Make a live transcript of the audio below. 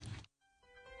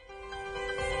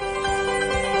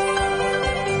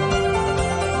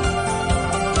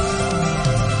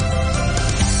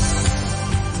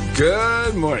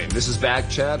Good morning. This is Back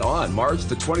Chat on March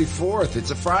the 24th.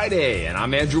 It's a Friday, and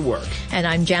I'm Andrew Work. And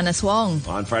I'm Janice Wong.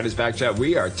 On Friday's Back Chat,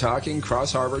 we are talking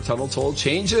Cross Harbor Tunnel toll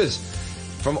changes.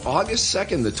 From August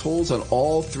 2nd, the tolls on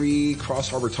all three Cross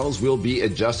Harbor tunnels will be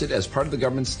adjusted as part of the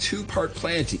government's two-part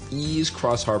plan to ease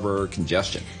Cross Harbor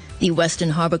congestion. The Western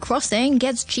Harbour Crossing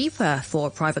gets cheaper for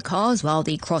private cars, while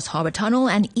the Cross Harbour Tunnel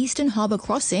and Eastern Harbour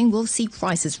Crossing will see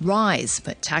prices rise.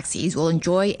 But taxis will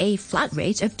enjoy a flat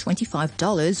rate of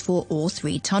 $25 for all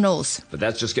three tunnels. But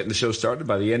that's just getting the show started.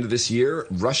 By the end of this year,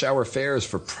 rush hour fares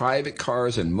for private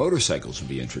cars and motorcycles will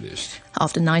be introduced.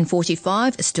 After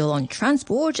 9:45, still on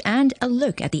transport and a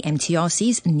look at the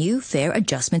MTRC's new fare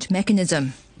adjustment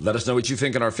mechanism. Let us know what you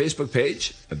think on our Facebook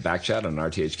page at Backchat on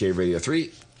RTHK Radio 3.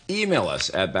 Email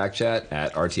us at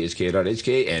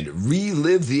backchat@rthk.hk and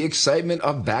relive the excitement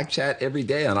of Backchat every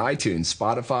day on iTunes,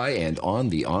 Spotify, and on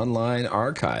the online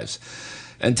archives.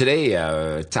 And today,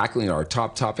 tackling our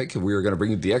top topic, we are going to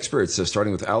bring you the experts,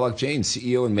 starting with Alok Jain,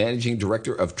 CEO and Managing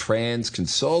Director of Trans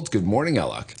Consult. Good morning,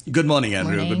 Alok. Good morning,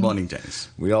 Andrew. Morning. Good morning, James.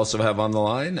 We also have on the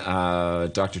line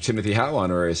Dr. Timothy Howe,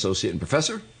 Honorary Associate and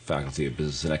Professor, Faculty of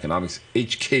Business and Economics,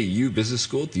 HKU Business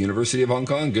School at the University of Hong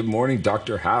Kong. Good morning,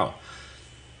 Dr. Howe.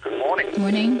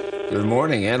 Morning. Good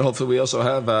morning, and hopefully we also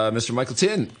have Mr. Michael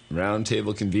Tien,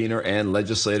 Roundtable Convenor and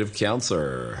Legislative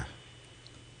Councillor.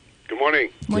 Good morning.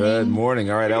 Good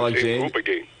morning. All right, Alok Same Jain. group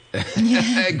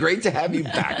again. Great to have you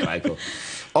back, Michael.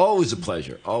 Always a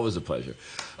pleasure. Always a pleasure.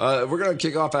 We're going to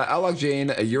kick off. Alok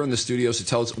Jain, you're in the studio, so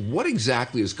tell us what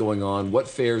exactly is going on, what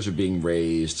fares are being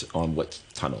raised on what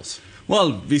tunnels?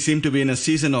 Well, we seem to be in a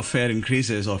season of fare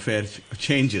increases or fare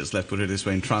changes, let's put it this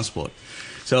way, in transport.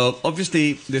 So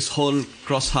obviously, this whole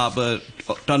Cross Harbor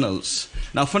tunnels.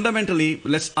 Now, fundamentally,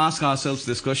 let's ask ourselves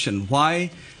this question: why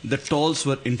the tolls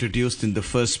were introduced in the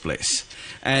first place?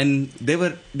 And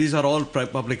these are all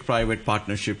public-private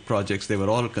partnership projects. They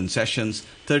were all concessions,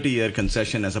 30-year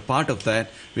concession. As a part of that,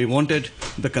 we wanted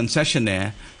the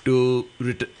concessionaire to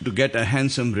get a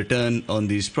handsome return on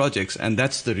these projects, and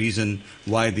that's the reason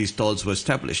why these tolls were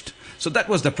established. So that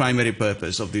was the primary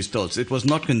purpose of these tolls. It was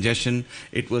not congestion.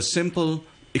 It was simple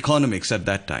economics at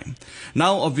that time.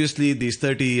 Now, obviously, this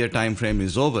 30-year time frame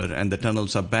is over, and the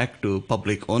tunnels are back to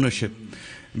public ownership.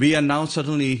 We are now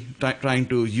suddenly trying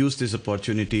to use this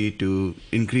opportunity to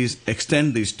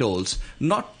extend these tolls,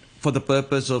 not for the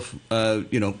purpose of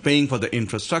paying for the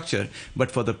infrastructure,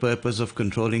 but for the purpose of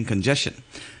controlling congestion.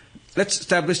 Let's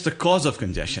establish the cause of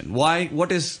congestion.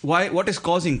 What is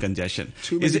causing congestion?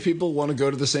 Too many people want to go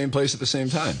to the same place at the same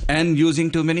time. And using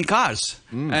too many cars.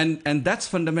 And that's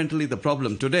fundamentally the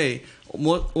problem. Today,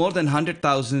 more than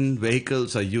 100,000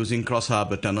 vehicles are using Cross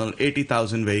Harbor Tunnel,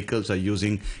 80,000 vehicles are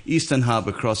using Eastern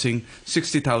Harbor Crossing,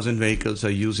 60,000 vehicles are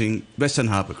using Western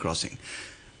Harbor Crossing.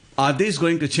 Are these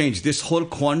going to change? This whole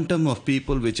quantum of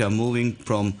people which are moving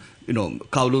from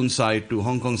Kowloon side to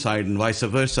Hong Kong side and vice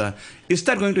versa, is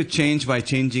that going to change by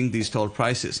changing these toll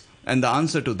prices? And the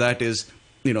answer to that is,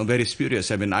 very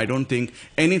spurious. I mean, I don't think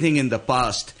anything in the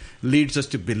past leads us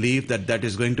to believe that that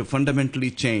is going to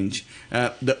fundamentally change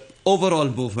the overall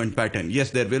movement pattern.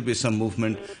 Yes, there will be some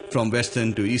movement from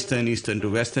Western to Eastern, Eastern to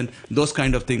Western. Those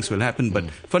kind of things will happen. But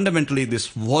fundamentally, this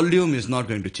volume is not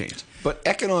going to change. But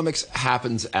economics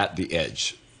happens at the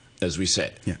edge, as we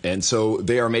said. Yeah. And so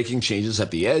they are making changes at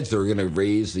the edge. They're going to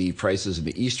raise the prices in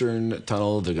the Eastern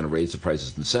Tunnel. They're going to raise the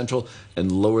prices in the Central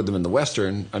and lower them in the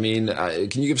Western. I mean,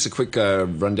 can you give us a quick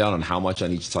rundown on how much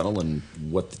on each tunnel and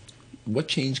what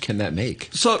change can that make?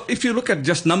 So if you look at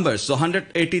just numbers, so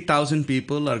 180,000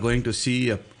 people are going to see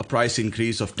a price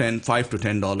increase of $5 to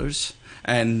 $10.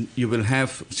 And you will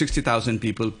have 60,000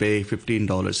 people pay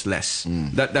 $15 less.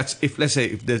 That's if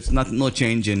there's no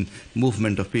change in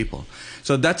movement of people.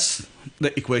 So that's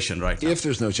the equation right now. If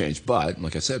there's no change, but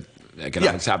like I said,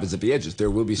 economics happens at the edges.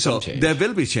 There will be some change. There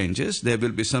will be changes. There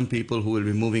will be some people who will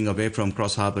be moving away from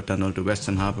Cross Harbor Tunnel to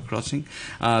Western Harbor Crossing.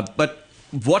 But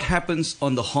what happens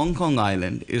on the Hong Kong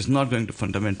Island is not going to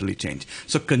fundamentally change.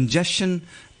 So congestion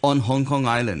on Hong Kong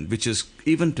Island, which is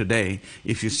even today,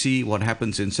 if you see what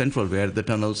happens in Central where the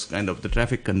tunnels the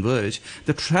traffic converge,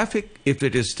 the traffic, if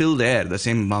it is still there, the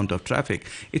same amount of traffic,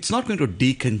 it's not going to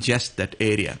decongest that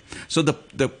area. So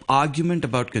the argument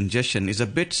about congestion is a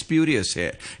bit spurious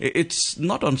here. It's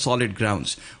not on solid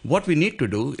grounds. What we need to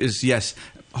do is, yes,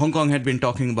 Hong Kong had been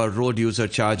talking about road user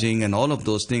charging and all of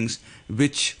those things,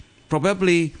 which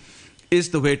probably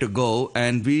is the way to go,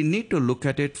 and we need to look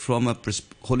at it from a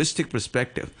holistic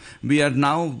perspective. We are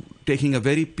now taking a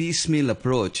very piecemeal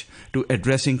approach to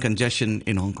addressing congestion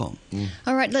in Hong Kong.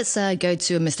 All right, let's go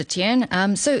to Mr.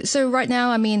 Tien. So right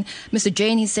now, I mean, Mr.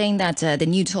 Jain is saying that the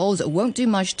new tolls won't do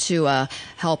much to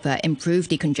help improve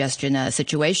the congestion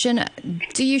situation.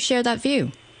 Do you share that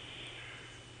view?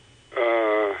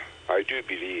 I do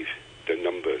believe the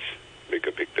numbers make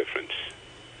a big difference.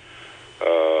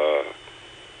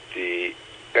 The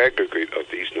aggregate of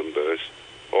these numbers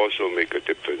also make a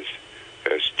difference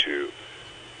as to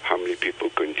how many people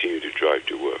continue to drive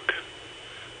to work.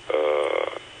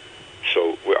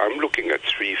 So I'm looking at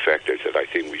three factors that I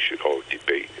think we should all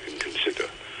debate and consider.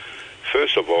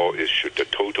 First of all is, should the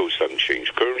total sum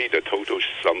change? Currently, the total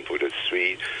sum for the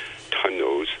three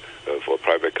tunnels for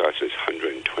private cars is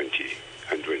 $120.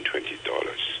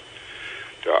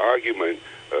 The argument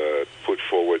put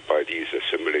forward by these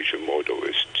simulation model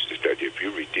is that if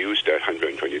you reduce that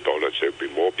 $120, there will be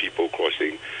more people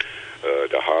crossing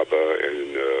the harbor,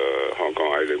 and Hong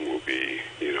Kong Island will be,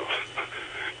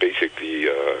 basically,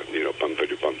 bumper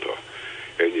to bumper.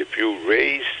 And if you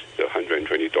raise the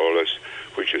 $120,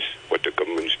 which is what the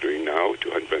government's doing now, to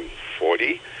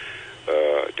 $140,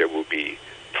 there will be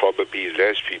probably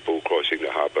less people crossing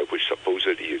the harbor, which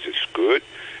supposedly is good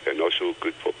and also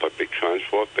good for public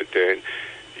transport, but then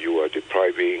you are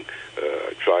depriving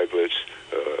drivers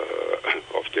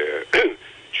of their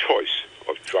choice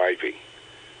of driving.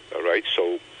 All right,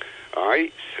 so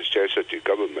I suggested to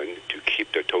government to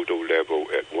keep the total level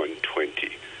at 120.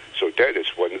 So that is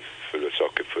one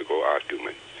philosophical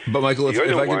argument. But Michael,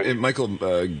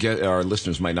 our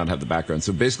listeners might not have the background.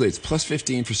 So basically, it's plus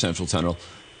 15 for Central Tunnel,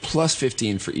 plus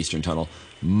 15 for Eastern Tunnel,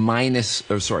 minus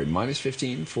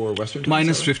 15 for Western Tunnel?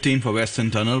 Minus 15 for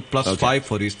Western Tunnel, plus 5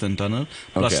 for Eastern Tunnel,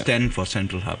 plus 10 for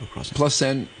Central Harbour Crossing. Plus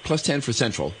 10 for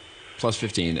Central, plus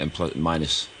 15, and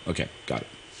minus. Okay, got it.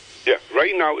 Yeah,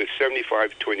 right now it's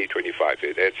 75, 20, 25.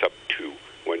 It adds up to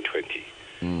 120.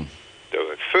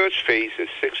 The first phase is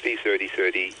 60, 30,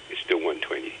 30. It's still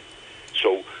 120.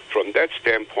 So from that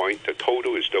standpoint, the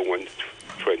total is still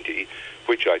 120,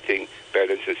 which I think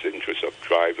balances the interest of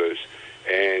drivers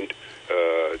and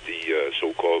the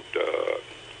so-called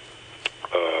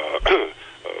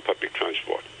public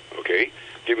transport, okay?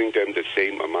 Giving them the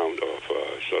same amount of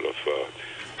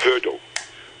hurdle.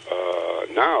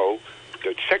 Now,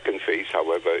 the second phase,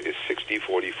 however, is 60,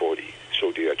 40, 40.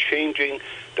 So they are changing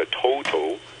the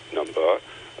total number,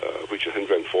 which is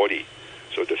 140.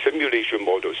 So the simulation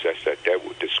model says that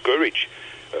would discourage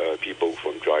people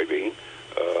from driving.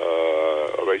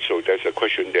 All right, so there's a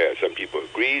question there. Some people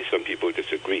agree, some people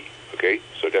disagree. Okay,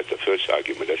 so that's the first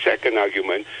argument. The second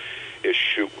argument is,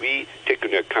 should we take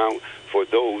into account for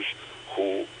those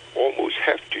who almost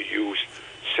have to use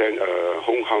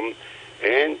Hong Kong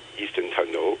and Eastern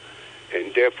Tunnel,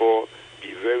 and therefore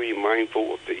be very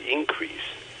mindful of the increase,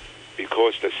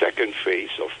 because the second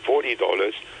phase of $40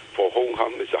 for Hong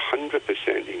Kong is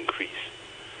 100% increase.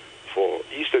 For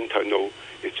Eastern Tunnel,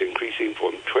 it's increasing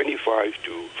from $25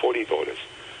 to $40.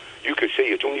 You could say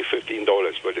it's only $15,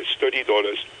 but it's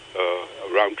 $30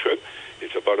 round trip.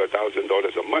 It's about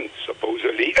 $1,000 a month,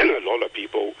 supposedly. And a lot of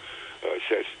people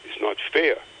says it's not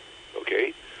fair.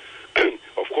 Okay.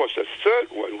 Of course, the third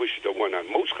one, which is the one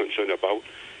I'm most concerned about,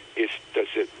 is, does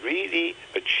it really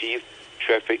achieve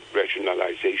traffic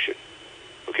rationalization?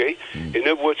 Okay. In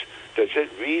other words, does it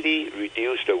really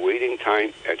reduce the waiting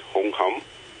time at Hong Kong?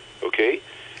 Okay,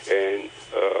 and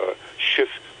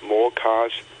shift more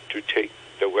cars to take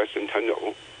the Western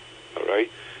Tunnel, all right?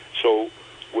 So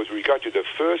with regard to the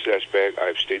first aspect,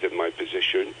 I've stated my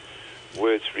position.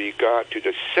 With regard to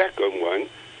the second one,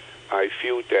 I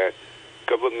feel that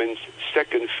government's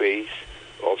second phase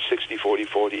of 60, 40,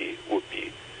 40 would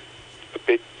be a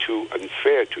bit too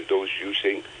unfair to those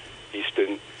using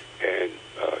Eastern and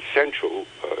Central,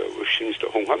 which means the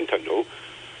Hong Kong Tunnel.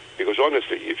 Because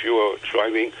honestly, if you are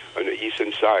driving on the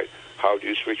eastern side, how do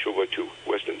you switch over to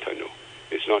Western Tunnel?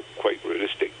 It's not quite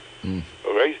realistic.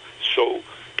 All right? So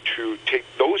to take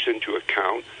those into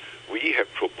account, we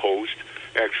have proposed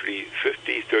actually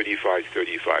 50, 35,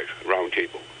 35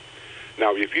 roundtable.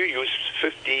 Now, if you use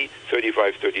 50,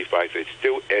 35, 35, it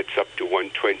still adds up to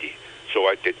 120. So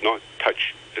I did not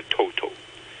touch the total.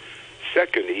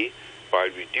 Secondly, by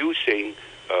reducing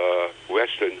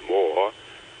Western more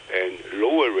and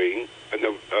lowering, and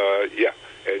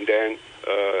then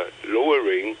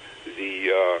lowering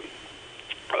the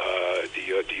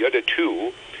other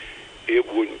two, it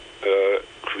would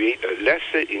create a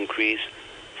lesser increase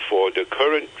for the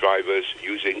current drivers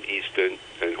using Eastern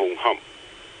and Hong Kong.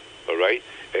 All right,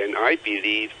 and I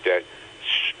believe that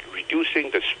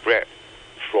reducing the spread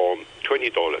from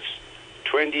 $20.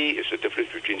 20 is the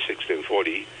difference between 60 and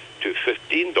 40 to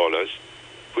 $15,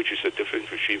 which is the difference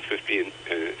between 50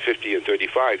 and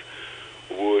 35,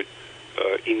 would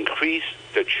increase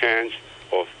the chance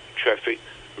of traffic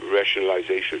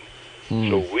rationalization.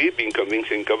 So we've been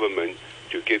convincing government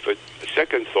to give it a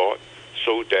second thought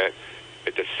so that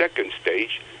at the second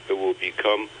stage it will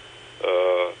become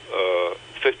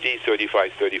 50,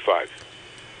 35, 35.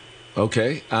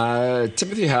 Okay,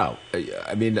 Timothy Howe.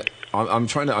 I mean, I'm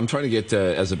trying to get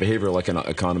as a behavioral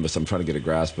economist, I'm trying to get a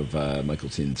grasp of Michael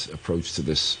Tien's approach to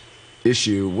this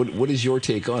issue. What is your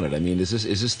take on it? I mean, is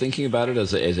this thinking about it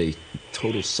as a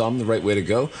total sum the right way to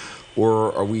go,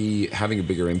 or are we having a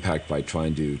bigger impact by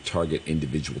trying to target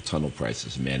individual tunnel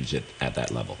prices and manage it at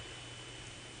that level?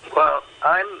 Well,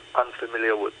 I'm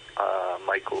unfamiliar with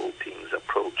Michael Tien's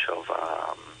approach of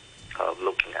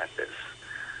looking at this.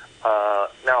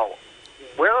 Now,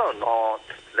 whether or not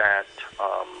that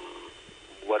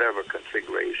whatever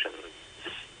configuration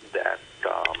that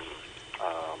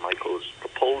Michael is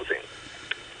proposing,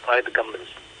 right, the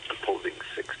government's proposing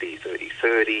 60, 30,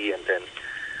 30, and then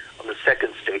on the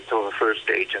second stage, so the first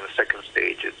stage and the second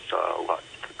stage, it's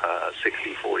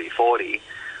 60, 40, 40.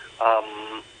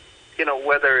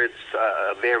 Whether it's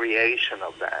a variation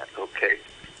of that, okay.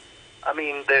 I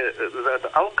mean, the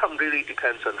outcome really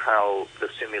depends on how the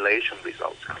simulation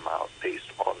results come out based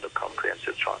on the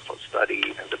comprehensive transport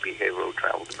study and the behavioral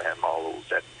travel demand models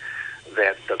that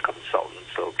the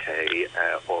consultants, okay,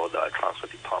 or the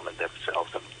transport department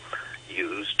themselves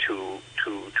use to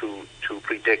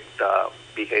predict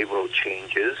behavioral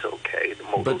changes, okay.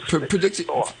 But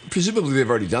presumably they've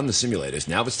already done the simulators.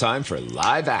 Now it's time for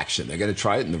live action. They're going to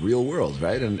try it in the real world,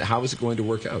 right? And how is it going to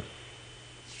work out?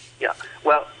 Yeah,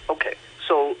 well, okay.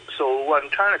 So what I'm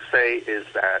trying to say is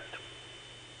that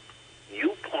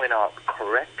you point out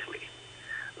correctly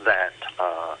that,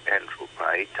 Andrew,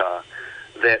 right,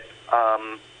 that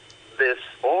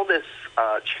all this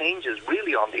changes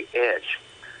really on the edge.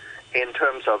 In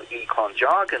terms of econ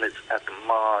jargon, it's at the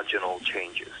marginal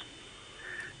changes.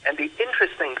 And the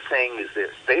interesting thing is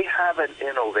this. They have an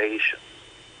innovation,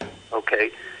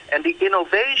 okay? And the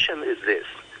innovation is this,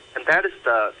 and that is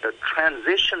the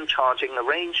transition charging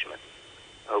arrangement,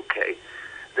 okay?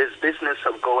 This business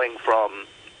of going from,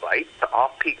 right, the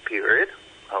off-peak period,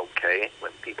 okay,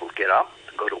 when people get up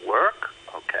to go to work,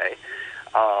 okay,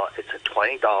 it's at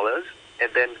 $20,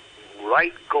 and then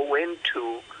go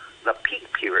into the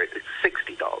peak period, it's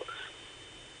 $60,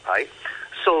 right?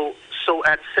 So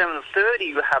at 7:30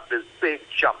 you have this big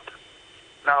jump.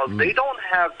 Now they don't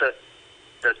have the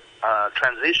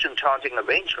transition charging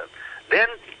arrangement. Then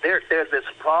there's this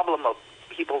problem of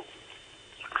people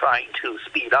trying to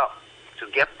speed up to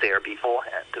get there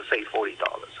beforehand to save $40.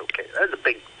 Okay, that's a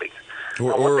big.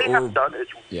 What they have done is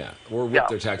their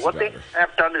taxi what driver. They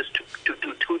have done is to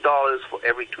do $2 for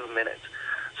every 2 minutes.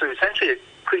 So essentially, it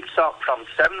creeps up from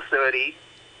 7:30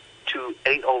 to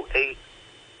 8:08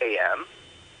 a.m.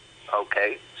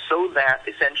 Okay, so that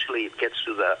essentially it gets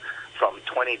to from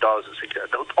 $20 to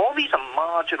 $60. All these are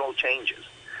marginal changes,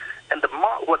 and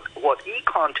what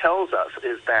econ tells us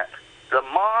is that the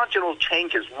marginal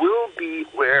changes will be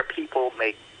where people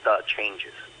make the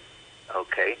changes.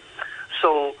 Okay,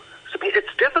 so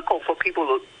it's difficult for people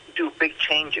to do big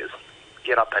changes,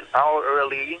 get up an hour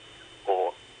early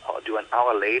or do an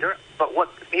hour later. But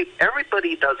if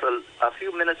everybody does a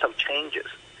few minutes of changes,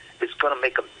 it's going to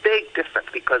make a big difference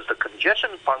because the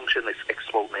congestion function is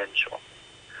exponential.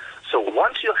 So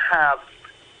once you have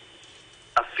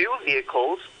a few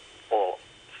vehicles or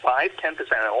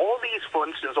 5-10%, all these, for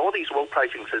instance, all these road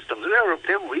pricing systems,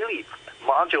 they're really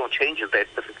marginal changes that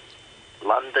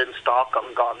London,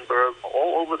 Stockholm, Gothenburg,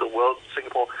 all over the world,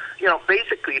 Singapore,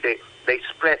 basically they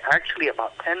spread actually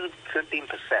about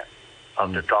 10-15%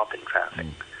 of the drop in traffic.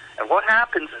 And what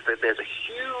happens is that there's a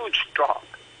huge drop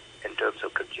in terms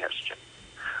of congestion.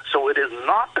 So it is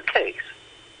not the case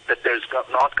that there's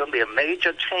not going to be a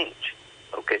major change,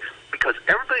 okay, because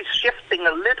everybody's shifting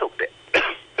a little bit,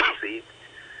 see?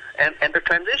 And the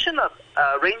transition of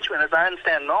arrangement, as I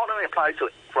understand, not only applies to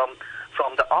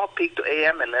from the off-peak to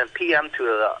AM and then PM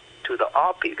to the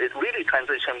off-peak. It really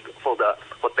transitions for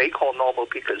what they call normal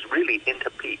peak is really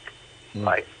inter-peak,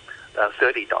 right?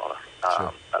 $30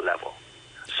 level.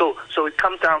 So it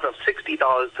comes down from $60,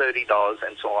 $30,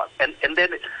 and so on. And then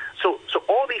so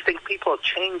all these things people are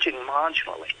changing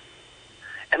marginally.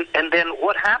 And then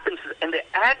what happens is in the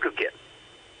aggregate,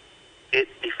 it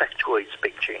effectuates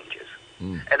big changes.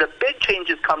 And the big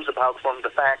changes comes about from the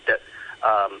fact that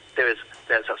there's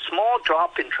a small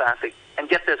drop in traffic, and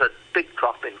yet there's a big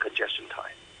drop in congestion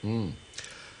time.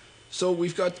 So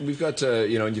we've got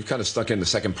and you've kind of stuck in the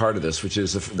second part of this, which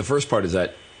is the first part is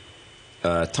that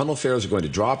tunnel fares are going to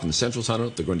drop in the central tunnel,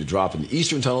 they're going to drop in the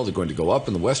eastern tunnel, they're going to go up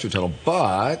in the western tunnel,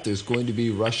 but there's going to be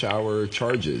rush hour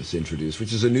charges introduced,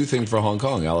 which is a new thing for Hong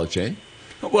Kong. Alok, Jain?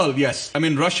 Well, yes. I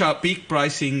mean, rush hour peak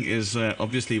pricing is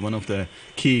obviously one of the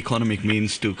key economic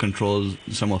means to control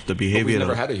some of the behavior. But we've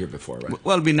never had it here before, right?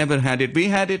 Well, we never had it. We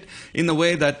had it in the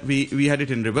way that we had it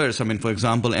in reverse. I mean, for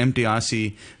example,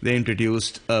 MTRC, they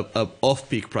introduced a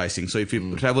off-peak pricing. So if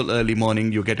you travel early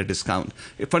morning, you get a discount.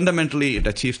 Fundamentally, it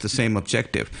achieves the same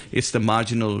objective. It's the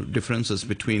marginal differences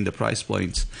between the price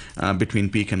points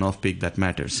between peak and off-peak that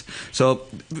matters. So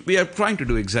we are trying to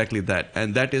do exactly that.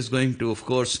 And that is going to, of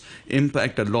course,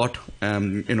 impact a lot,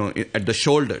 at the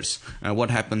shoulders, what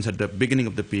happens at the beginning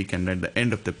of the peak and at the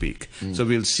end of the peak. So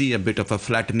we'll see a bit of a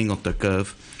flattening of the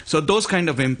curve. So those kind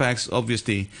of impacts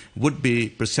obviously would be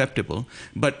perceptible.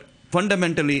 But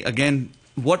fundamentally, again,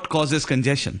 what causes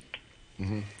congestion?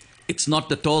 It's not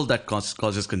the toll that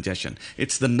causes congestion.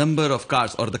 It's the number of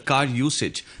cars or the car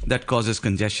usage that causes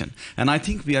congestion. And I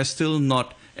think we are still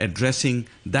not addressing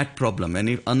that problem.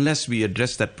 And unless we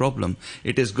address that problem,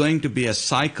 it is going to be a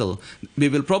cycle. We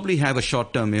will probably have a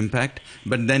short-term impact,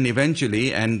 but then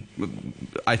eventually, and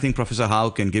I think Professor Howe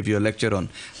can give you a lecture on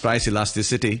price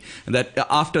elasticity, that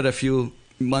after a few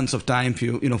months of time,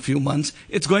 few months,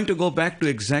 it's going to go back to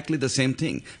exactly the same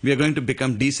thing. We are going to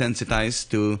become desensitized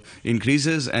to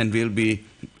increases, and we'll be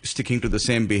sticking to the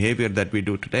same behavior that we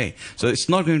do today. So it's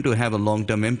not going to have a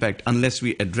long-term impact unless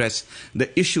we address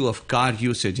the issue of car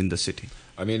usage in the city.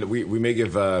 I mean, we may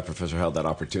give Professor Howe that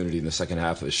opportunity in the second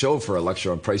half of the show for a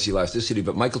lecture on price elasticity,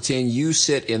 but Michael Tien, you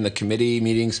sit in the committee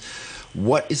meetings.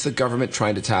 What is the government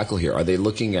trying to tackle here? Are they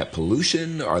looking at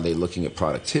pollution? Are they looking at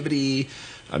productivity?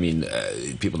 I mean,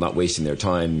 people not wasting their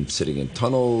time sitting in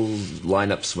tunnel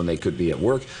lineups when they could be at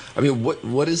work. I mean,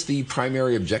 what is the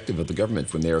primary objective of the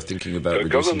government when they are thinking about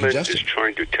reducing congestion? The government is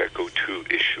trying to tackle two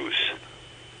issues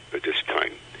at this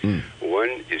time.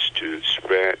 One is to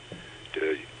spread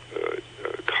the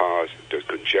the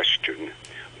congestion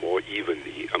more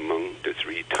evenly among the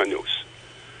three tunnels.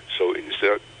 So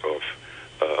instead of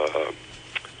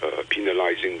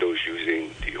penalizing those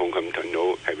using the Hong Kong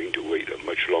tunnel, having to wait a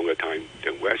much longer time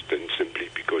than Western, simply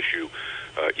because you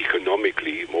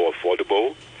economically more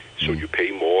affordable, so you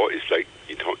pay more. It's like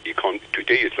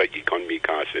today it's like economy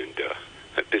class and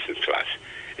business class.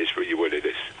 It's really what it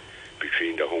is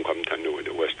between the Hong Kong tunnel and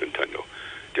the Western tunnel.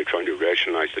 They're trying to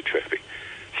rationalize the traffic.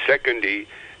 Secondly,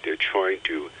 they're trying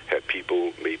to have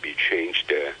people maybe change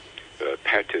their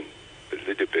pattern a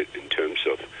little bit in terms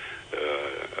of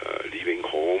leaving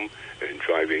home and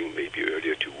driving maybe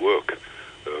earlier to work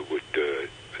with the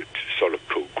sort of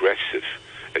progressive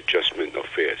adjustment of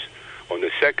fares. On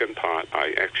the second part,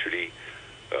 I actually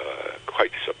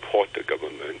quite support the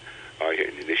government. I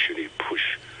had initially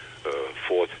pushed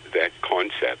forth that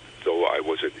concept, though I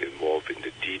wasn't involved in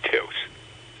the details.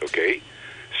 Okay?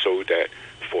 So that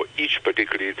for each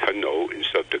particular tunnel,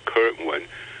 instead of the current one,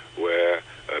 where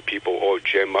people all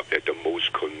jam up at the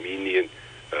most convenient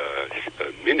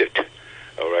minute,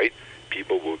 all right,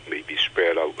 people will maybe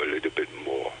spread out a little bit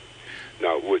more.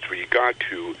 Now, with regard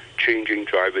to changing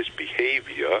drivers'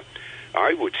 behavior,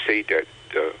 I would say that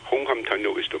the Hong Kong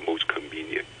tunnel is the most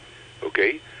convenient,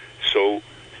 okay? So,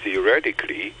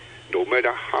 theoretically, no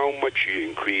matter how much you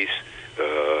increase,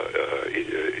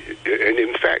 and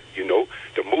in fact,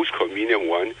 the most convenient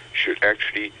one should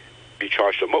actually be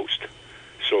charged the most.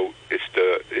 So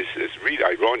it's really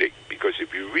ironic, because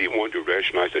if you really want to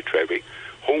rationalize the traffic,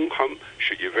 Hong Kong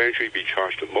should eventually be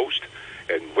charged the most,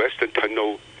 and Western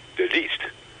Tunnel the least.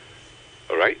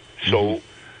 All right? So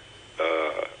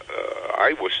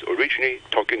I was originally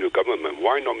talking to government,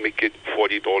 why not make it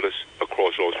 $40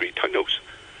 across all three tunnels?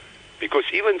 Because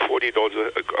even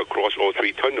 $40 across all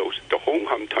three tunnels, the Hong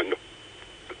Kong tunnel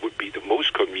would be the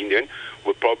most convenient,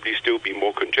 would probably still be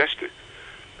more congested.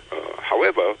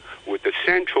 However, with the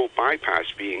central bypass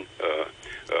being,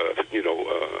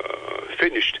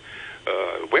 finished,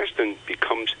 Western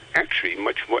becomes actually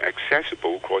much more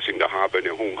accessible crossing the harbor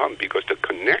in Hong Kong, because the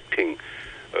connecting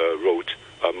roads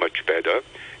are much better.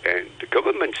 And the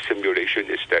government simulation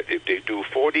is that if they do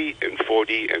 40 and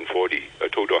 40 and 40, a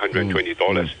total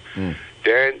 $120,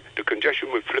 then the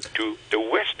congestion will flip to the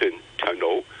Western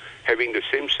Tunnel, having the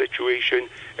same situation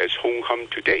as Hong Kong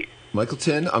today. Michael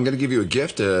Tien, I'm going to give you a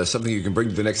gift, something you can bring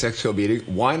to the next EXCO meeting.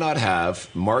 Why not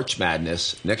have March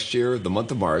Madness next year, the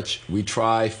month of March? We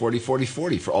try 40, 40,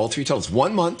 40 for all three tunnels.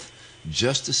 1 month,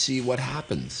 just to see what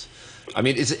happens. I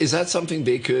mean, is that something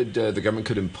they could, the government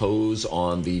could impose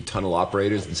on the tunnel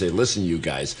operators and say, listen, you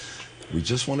guys, We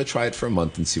just want to try it for a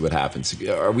month and see what happens.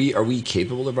 Are we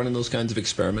capable of running those kinds of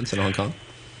experiments in Hong Kong?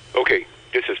 Okay,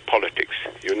 this is politics.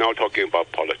 You're now talking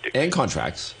about politics. And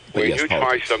contracts. When yes, you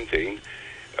politics. try something,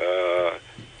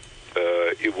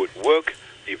 it would work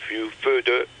if you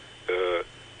further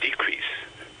decrease.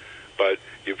 But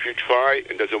if you try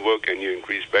and doesn't work and you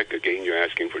increase back again, you're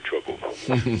asking for trouble.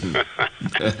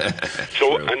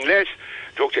 So unless,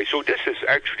 okay, so this is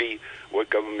actually what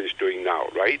government is doing now,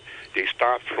 right? They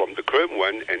start from the current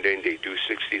one and then they do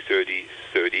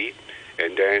 60-30-30,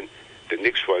 and then the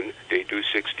next one they do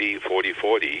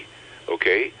 60-40-40,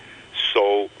 okay?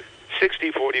 So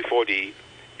 60-40-40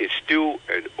 is still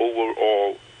an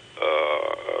overall,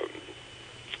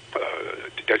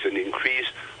 there's an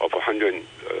increase of $20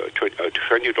 to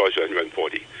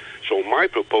 $140. So my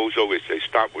proposal is they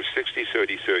start with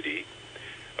 60-30-30,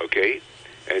 okay,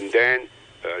 and then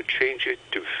change it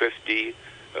to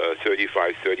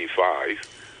 50-35-35,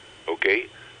 okay,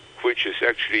 which is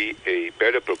actually a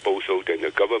better proposal than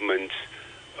the government's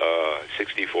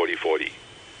 60-40-40.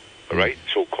 All right.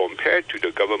 So compared to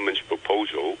the government's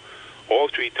proposal, all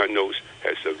three tunnels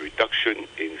has a reduction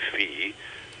in fee,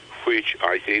 which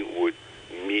I think would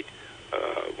meet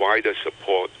wider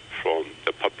support from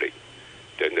the public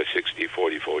than the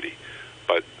 60-40-40.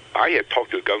 But I had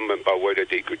talked to the government about whether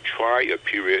they could try a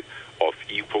period of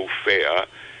equal fare,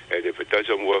 and if it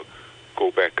doesn't work, go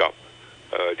back up.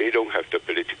 They don't have the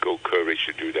political courage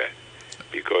to do that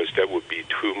because that would be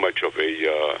too much of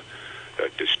a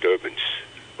disturbance.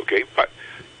 Okay, but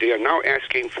they are now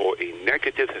asking for a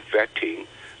negative vetting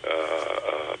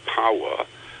power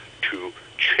to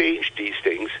change these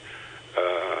things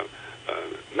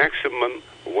maximum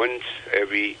once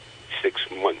every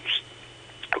 6 months.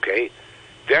 Okay,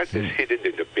 that is hidden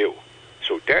in the bill.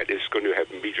 So that is going to have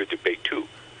major debate too.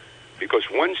 Because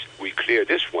once we clear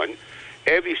this one,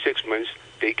 every 6 months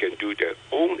they can do their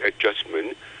own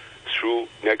adjustment through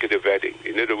negative vetting.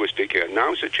 In other words, they can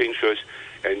announce the change first,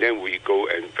 and then we go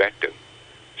and vet them.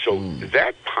 So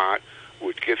that part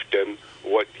would give them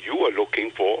what you are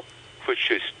looking for, which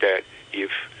is that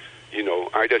if,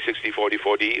 either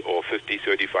 60-40-40 or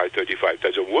 50-35-35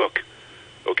 doesn't work,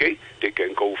 okay, they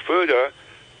can go further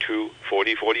to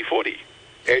 40-40-40.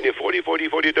 And if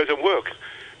 40-40-40 doesn't work,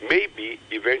 maybe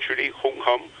eventually Hong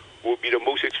Kong will be the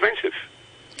most expensive.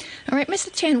 All right,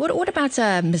 Mr. Tien, what about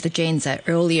Mr. Jain's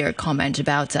earlier comment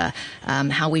about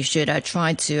how we should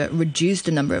try to reduce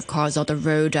the number of cars on the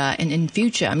road in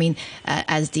future? I mean,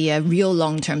 as the real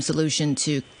long-term solution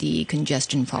to the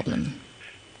congestion problem.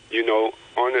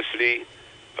 Honestly,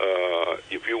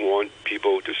 if you want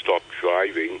people to stop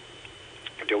driving,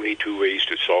 there are only two ways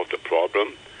to solve the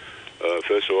problem.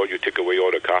 First of all, you take away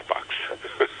all the car parks.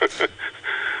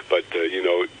 But,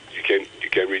 you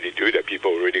can't really do that.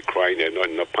 People are already crying there are not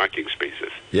enough parking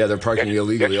spaces. Yeah, they're parking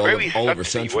illegally all over That's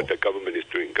Central. what the government is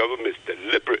doing. Government is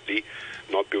deliberately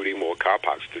not building more car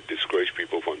parks to discourage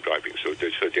people from driving. So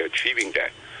they're achieving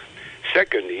that.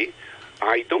 Secondly,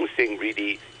 I don't think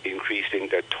really increasing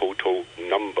the total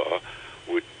number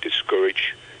would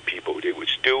discourage people. They would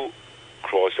still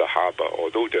cross the harbor,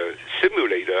 although the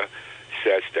simulator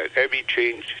says that every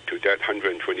change to that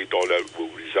 $120 will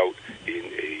result in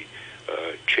a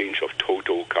change of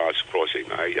total cars crossing.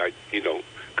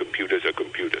 Computers are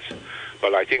computers.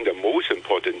 But I think the most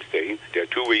important thing, there are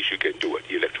two ways you can do it.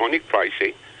 Electronic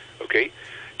pricing, okay,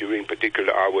 during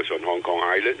particular hours on Hong Kong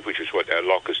Island, which is what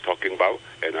Alok is talking about,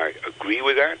 and I agree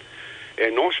with that.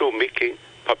 And also making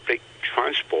public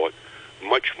transport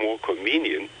much more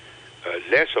convenient,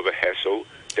 less of a hassle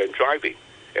than driving.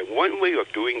 And one way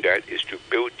of doing that is to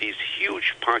build these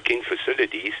huge parking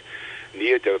facilities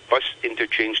near the bus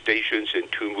interchange stations in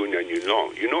Tuen Mun and Yuen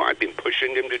Long. I've been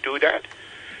pushing them to do that.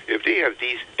 If they have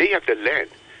these, they have the land.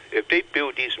 If they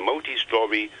build these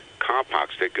multi-story car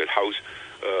parks that could house,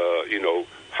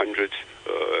 hundreds,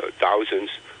 thousands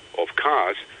of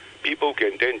cars, people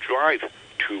can then drive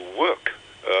to work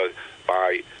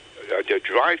they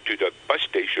drive to the bus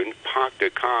station, park the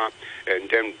car, and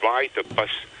then ride the bus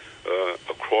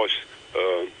across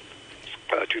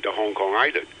to the Hong Kong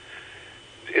Island.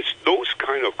 It's those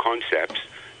kind of concepts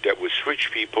that will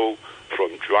switch people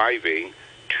from driving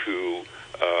to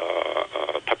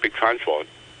public transport.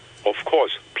 Of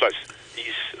course, plus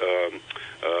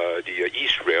the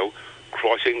East Rail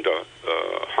crossing the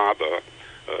harbor,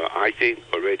 I think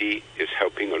already is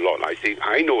helping a lot.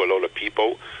 I know a lot of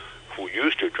people who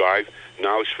used to drive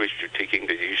now switch to taking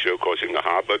the East Rail crossing the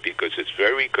harbor because it's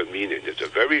very convenient. It's a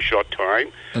very short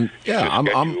time. And yeah,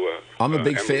 I'm a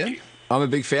big fan. I'm a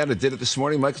big fan. I did it this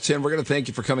morning. Michael Tien, we're going to thank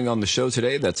you for coming on the show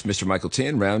today. That's Mr. Michael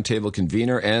Tien, Roundtable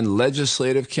Convenor and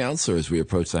Legislative Councillor as we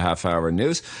approach the half-hour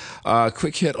news.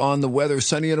 Quick hit on the weather.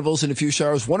 Sunny intervals and a few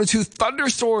showers. 1 or 2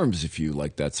 thunderstorms, if you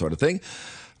like that sort of thing.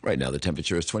 Right now, the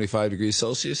temperature is 25 degrees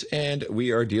Celsius, and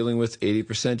we are dealing with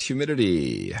 80%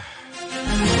 humidity.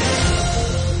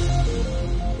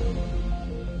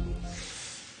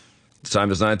 The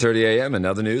time is 9:30 a.m., and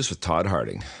now the news with Todd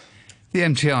Harding. The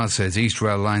MTR says East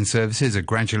Rail Line services are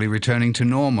gradually returning to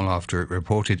normal after it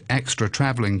reported extra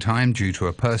travelling time due to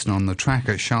a person on the track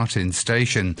at Shartin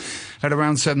Station. At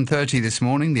around 7:30 this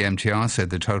morning, the MTR said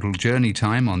the total journey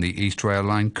time on the East Rail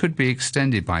Line could be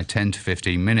extended by 10 to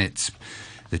 15 minutes.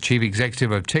 The chief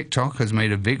executive of TikTok has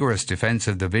made a vigorous defence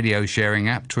of the video-sharing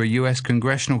app to a US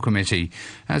congressional committee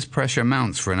as pressure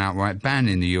mounts for an outright ban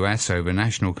in the US over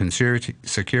national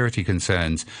security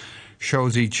concerns.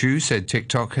 Shouzi Chu said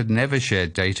TikTok had never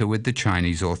shared data with the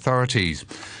Chinese authorities.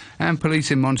 And police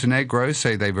in Montenegro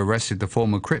say they've arrested the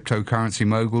former cryptocurrency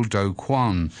mogul Do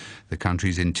Kwon. The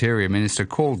country's interior minister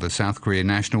called the South Korean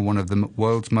national one of the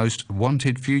world's most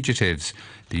wanted fugitives.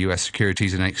 The US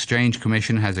Securities and Exchange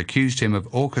Commission has accused him of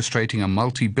orchestrating a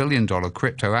multi-billion-dollar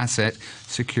crypto asset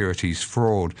securities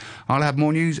fraud. I'll have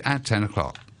more news at 10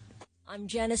 o'clock. I'm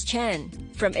Janice Chan.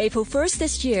 From April 1st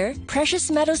this year,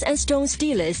 precious metals and stones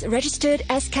dealers registered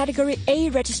as Category A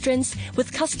registrants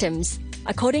with customs,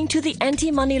 according to the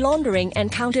Anti-Money Laundering and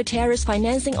Counter-Terrorist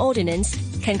Financing Ordinance,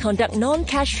 can conduct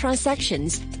non-cash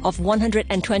transactions of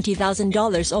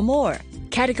 $120,000 or more.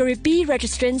 Category B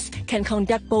registrants can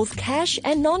conduct both cash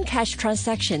and non-cash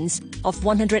transactions of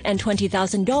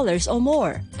 $120,000 or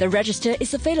more. The register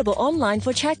is available online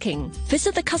for checking.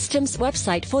 Visit the customs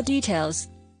website for details.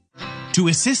 To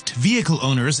assist vehicle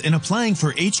owners in applying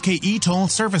for HKE toll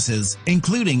services,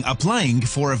 including applying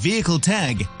for a vehicle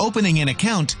tag, opening an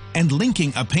account, and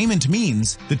linking a payment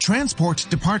means, the Transport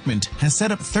Department has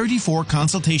set up 34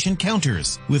 consultation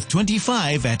counters, with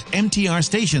 25 at MTR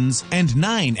stations and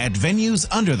 9 at venues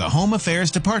under the Home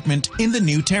Affairs Department in the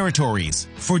new territories.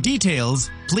 For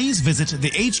details, please visit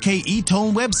the HKE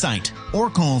toll website or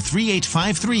call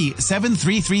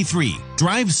 3853-7333.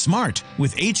 Drive smart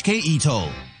with HKE toll.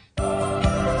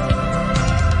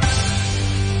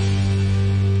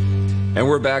 And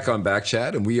we're back on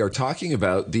Backchat, and we are talking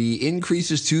about the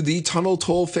increases to the tunnel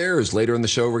toll fares. Later in the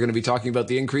show, we're going to be talking about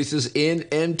the increases in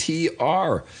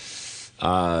MTR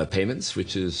payments,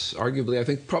 which is arguably, I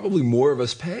think, probably more of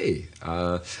us pay.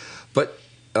 But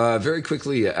very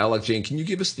quickly, Alok, Jain, can you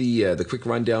give us the quick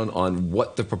rundown on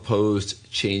what the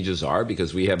proposed changes are?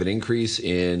 Because we have an increase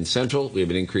in Central, we have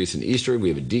an increase in Eastern, we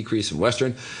have a decrease in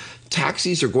Western.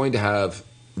 Taxis are going to have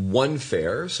one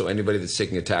fare, so anybody that's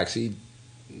taking a taxi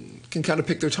can kind of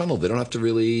pick their tunnel. They don't have to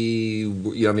really,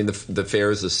 the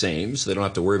fare is the same, so they don't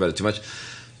have to worry about it too much.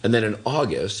 And then in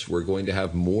August, we're going to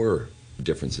have more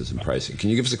differences in pricing. Can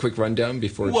you give us a quick rundown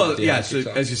before? Well, yeah, so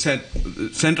as you said,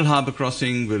 Central Harbour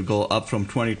Crossing will go up from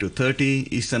 20 to 30,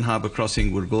 Eastern Harbour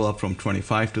Crossing will go up from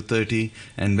 25 to 30,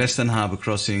 and Western Harbour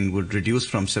Crossing would reduce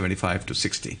from 75 to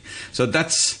 60. So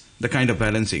that's the kind of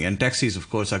balancing. And taxis, of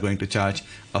course, are going to charge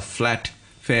a flat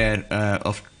fare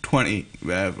of 20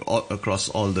 across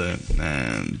all the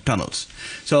tunnels.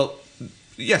 So,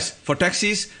 yes, for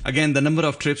taxis, again, the number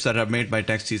of trips that are made by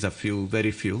taxis are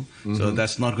very few. Mm-hmm. So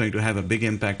that's not going to have a big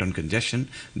impact on congestion.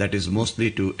 That is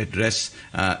mostly to address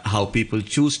how people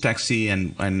choose taxi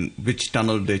and which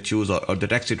tunnel they choose or the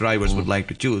taxi drivers would like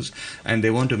to choose. And they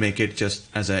want to make it just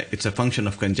it's a function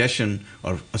of congestion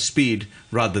or a speed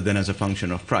rather than as a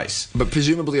function of price. But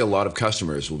presumably a lot of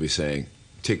customers will be saying,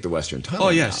 take the Western Tunnel. Oh,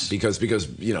 yes. Now. Because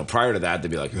prior to that, they'd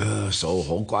be like, so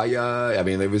Honkwaya. I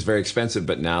mean, it was very expensive,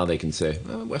 but now they can say,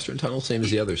 Western Tunnel, same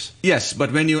as the others. Yes,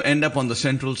 but when you end up on the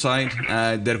central side,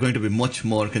 there's going to be much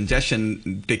more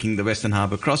congestion taking the Western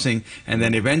Harbour Crossing, and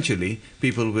then eventually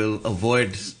people will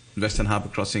avoid Western Harbour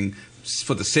Crossing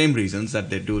for the same reasons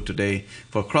that they do today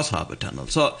for Cross Harbour Tunnel.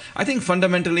 So I think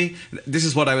fundamentally, this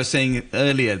is what I was saying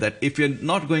earlier, that if you're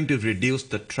not going to reduce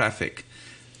the traffic,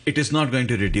 it is not going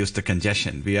to reduce the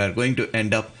congestion. We are going to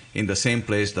end up in the same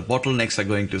place. The bottlenecks are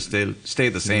going to still stay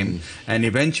the same. And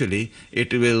eventually,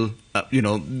 it will,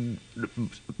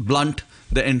 blunt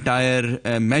the entire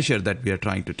measure that we are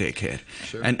trying to take here.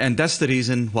 Sure. And that's the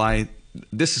reason why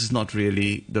this is not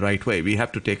really the right way. We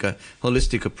have to take a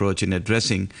holistic approach in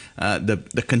addressing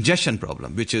the congestion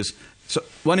problem, which is So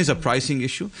one is a pricing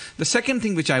issue. The second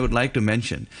thing which I would like to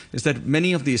mention is that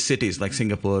many of these cities like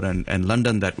Singapore and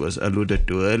London that was alluded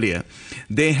to earlier,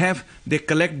 they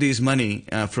collect these money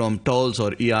from tolls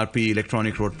or ERP,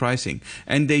 electronic road pricing,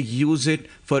 and they use it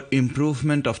for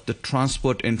improvement of the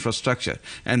transport infrastructure.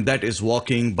 And that is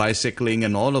walking, bicycling,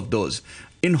 and all of those.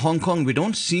 In Hong Kong, we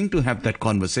don't seem to have that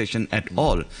conversation at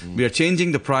all. We are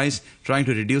changing the price, trying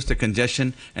to reduce the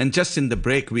congestion. And just in the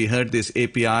break, we heard this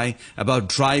API about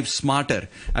drive smarter.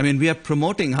 I mean, we are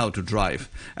promoting how to drive.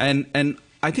 And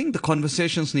I think the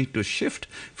conversations need to shift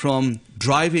from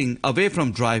away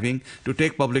from driving to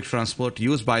take public transport,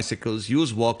 use bicycles,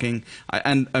 use walking.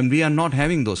 And we are not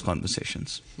having those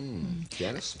conversations.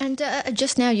 Janice? And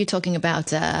just now you're talking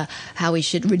about how we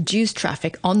should reduce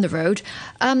traffic on the road.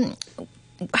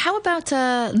 How about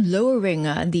lowering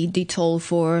the toll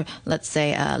for, let's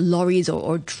say, lorries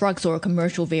or trucks or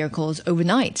commercial vehicles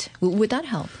overnight? Would that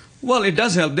help? Well, it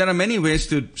does help. There are many ways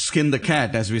to skin the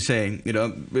cat, as we say.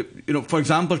 For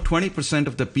example, 20%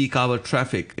 of the peak hour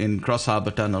traffic in Cross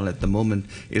Harbour Tunnel at the moment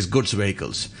is goods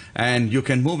vehicles. And you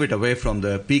can move it away from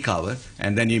the peak hour,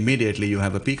 and then immediately you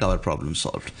have a peak hour problem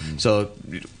solved. So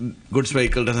goods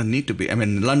vehicle doesn't need to be. I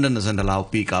mean, London doesn't allow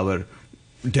peak hour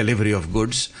delivery of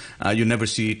goods. You never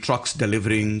see trucks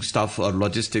delivering stuff or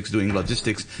doing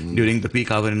logistics during the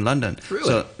peak hour in London. Really?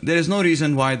 So there is no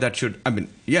reason why that should,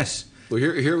 yes. Well,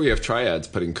 here we have triads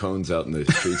putting cones out in the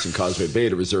streets in Causeway Bay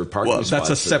to reserve parking spots. Well,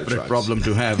 that's a for their separate trucks. problem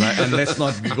to have, and let's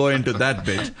not go into that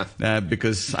bit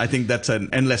because I think that's an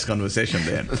endless conversation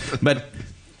there. But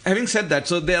having said that,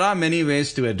 so there are many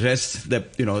ways to address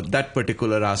that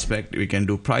particular aspect. We can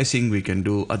do pricing, we can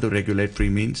do other regulatory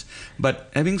means, but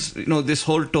having this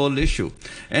whole toll issue.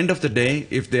 End of the day,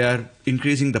 if they are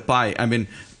increasing the pie,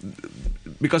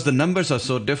 because the numbers are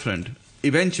so different.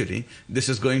 Eventually, this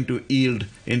is going to yield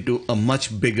into a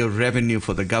much bigger revenue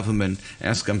for the government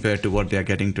as compared to what they are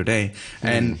getting today.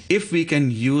 And if we can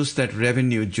use that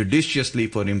revenue judiciously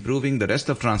for improving the rest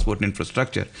of transport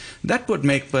infrastructure, that would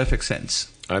make perfect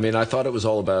sense. I thought it was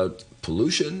all about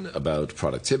pollution, about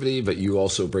productivity, but you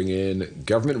also bring in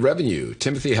government revenue.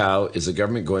 Timothy, how is the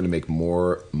government going to make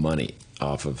more money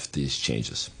off of these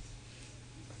changes?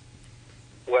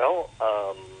 Well,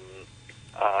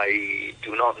 I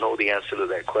do not know the answer to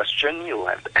that question. You'll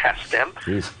have to ask them.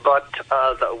 But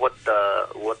what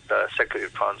the Secretary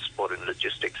of Transport and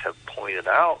Logistics have pointed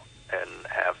out and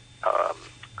have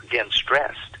again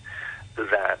stressed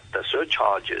that the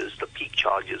surcharges, the peak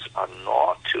charges, are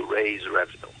not to raise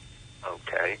revenue.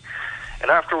 Okay, and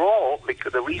after all,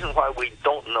 because the reason why we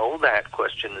don't know that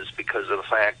question is because of the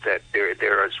fact that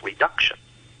there is reduction,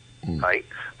 right?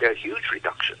 There are huge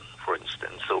reduction. For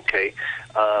instance, okay,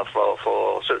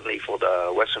 for certainly for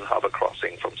the Western Harbour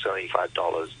crossing from $75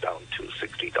 down to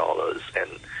 $60,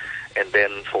 and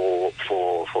then for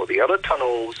the other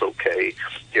tunnels, okay,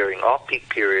 during off-peak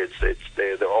periods,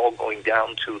 they're all going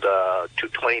down to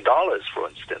 $20, for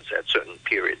instance, at certain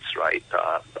periods, right,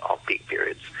 off-peak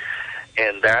periods,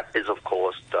 and that is of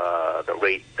course the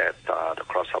rate that the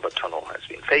Cross Harbour Tunnel has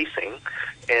been facing,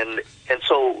 and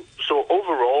so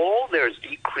overall there's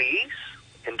decrease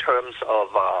in terms of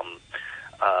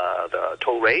the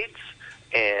toll rates,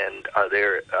 and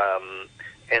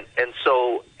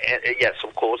yes,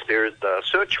 of course, there's the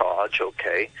surcharge,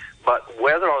 okay, but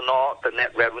whether or not the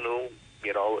net revenue,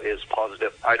 is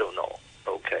positive, I don't know,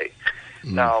 okay.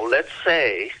 Now, let's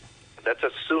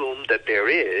assume that there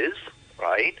is,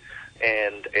 right,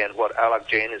 and what Alok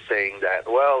Jain is saying that,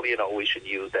 well, we should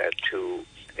use that to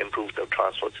improve the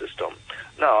transport system.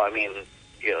 No,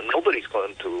 nobody's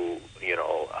going to,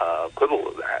 quibble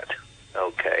with that,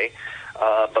 okay?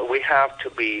 But we have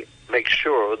to make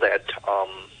sure that,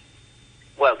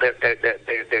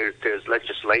 there's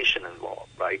legislation involved,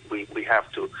 right? We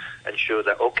have to ensure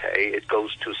that, okay, it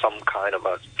goes to some kind of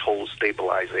a toll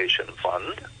stabilization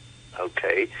fund,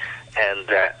 okay, and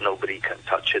that nobody can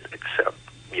touch it except,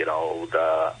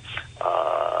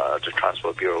 the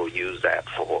Transport Bureau use that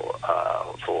for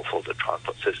the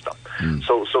transport system.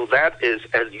 So that is,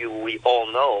 as we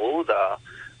all know, the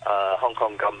Hong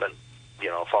Kong government,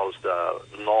 follows the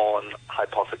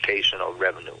non-hypothecation of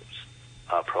revenues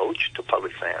approach to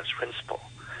public finance principle,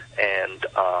 and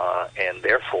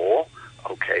therefore,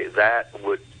 okay, that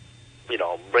would,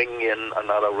 bring in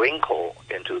another wrinkle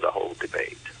into the whole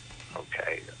debate,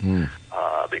 okay,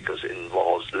 because it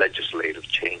involves legislative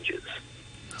changes,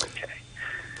 okay.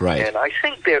 Right. And I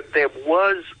think there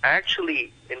was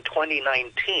actually in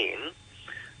 2019,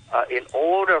 in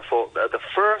order for the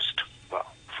first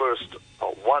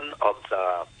one of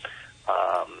the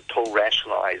toll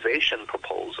rationalization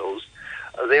proposals,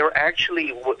 there actually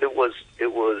it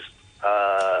was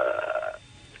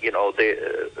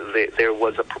there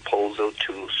was a proposal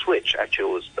to switch. Actually,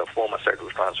 it was the former Secretary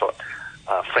of Transport,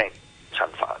 Frank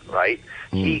Chanfan, right?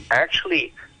 He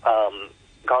actually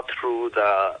got through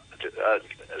the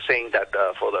saying that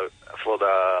for the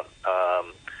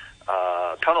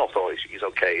tunnel authorities,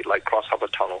 okay, like Cross Harbour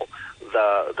Tunnel,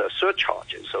 the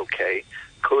surcharges, okay,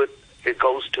 it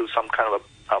goes to some kind of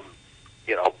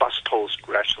a bus tolls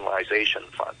rationalization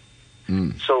fund.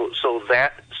 So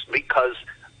that's because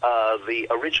the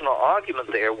original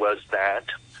argument there was that,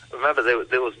 remember,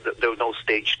 there was no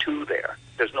stage 2 there.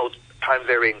 There's no time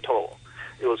varying toll.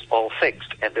 It was all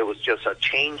fixed, and there was just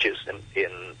changes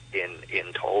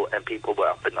in toll, and people were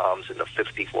up in arms in the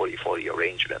 50-40-40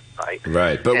 arrangement, right?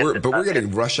 Right, but we're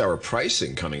getting rush hour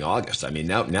pricing coming August. I mean,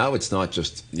 now it's not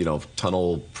just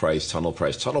tunnel price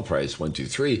 1, 2,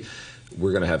 3.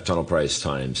 We're going to have tunnel price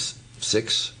times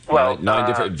 6, 9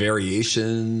 different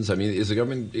variations. I mean, is the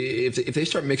government, if they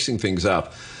start mixing things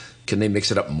up, can they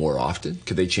mix it up more often?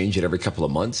 Could they change it every couple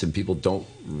of months and people don't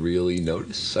really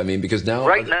notice? I mean, because now...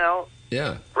 Right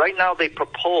now they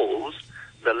propose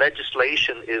the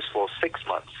legislation is for 6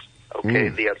 months, okay?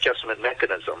 The adjustment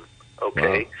mechanism,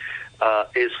 okay,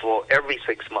 is for every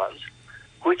 6 months,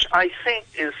 which I think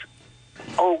is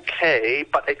okay,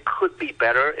 but it could be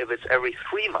better if it's every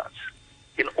 3 months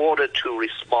in order to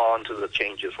respond to the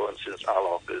changes, for instance,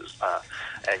 Alok is,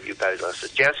 and you guys are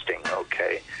suggesting,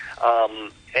 okay?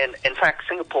 And in fact,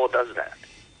 Singapore does that,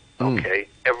 okay?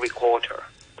 Every quarter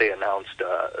they announce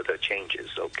the changes,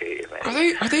 okay?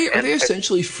 Are they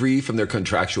essentially free from their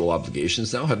contractual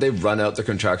obligations now? Have they run out their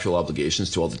contractual obligations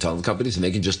to all the tunnel companies and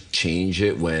they can just change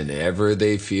it whenever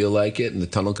they feel like it, and the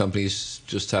tunnel companies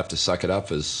just have to suck it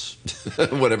up as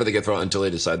whatever they get thrown until they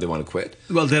decide they want to quit?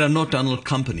 Well, there are no tunnel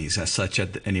companies as such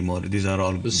anymore. These are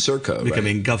all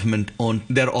becoming government-owned.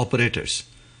 They're operators.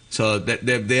 So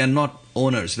they are not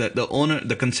owners.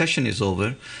 The concession is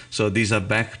over, so these are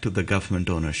back to the government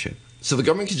ownership. So the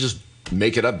government can just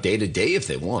make it up day to day if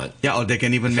they want. Yeah, or they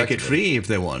can even make it free if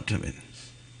they want. I mean,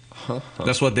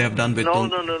 that's what they have done with... No.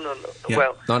 Yeah.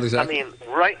 Well, not exactly. I mean,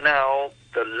 right now,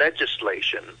 the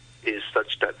legislation is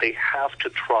such that they have to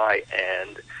try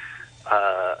and,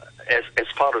 as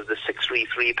part of the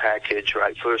 633 package,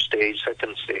 right, first stage,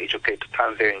 second stage, okay, to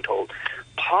time varying toll,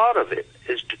 part of it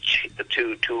is to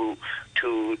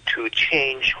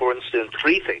change, for instance,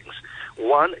 3 things.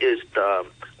 One is the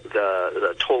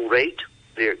toll rate.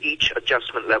 There, each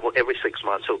adjustment level every 6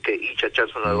 months, okay, each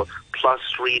adjustment level plus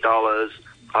 $3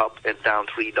 up and down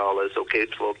 $3, okay,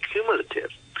 for cumulative.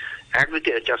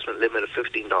 Aggregate adjustment limit of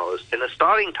 $15. In the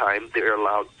starting time, they're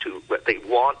allowed to, but they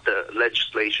want the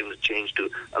legislation to change to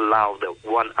allow the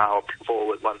 1 hour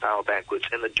forward, 1 hour backwards,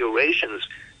 and the duration is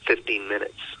 15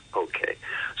 minutes, okay.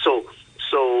 So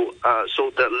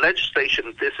the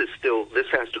legislation, this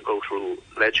has to go through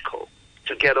LegCo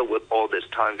together with all this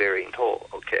time varying toll,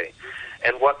 okay.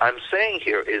 And what I'm saying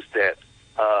here is that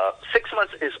 6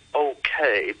 months is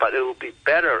okay, but it will be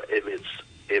better if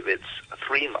it's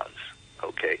 3 months,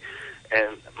 okay.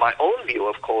 And my own view,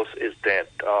 of course, is that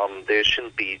there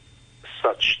shouldn't be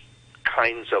such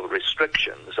kinds of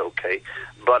restrictions, okay.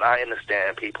 But I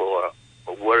understand people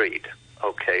are worried,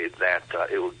 okay, that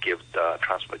it will give the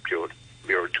Transport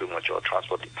Bureau too much, or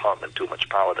Transport Department too much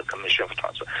power, the Commission of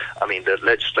Transport. I mean, the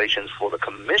legislation for the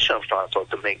Commission of Transport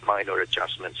to make minor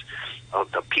adjustments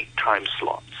of the peak time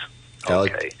slots.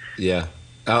 Okay.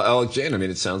 Alok, Jain, I mean,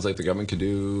 it sounds like the government could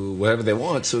do whatever they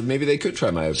want, so maybe they could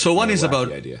try my So one is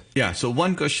about idea. Yeah. So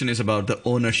one question is about the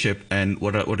ownership and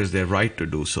what is their right to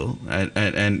do so,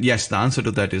 and yes, the answer to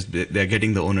that is they're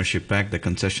getting the ownership back. The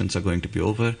concessions are going to be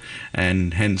over,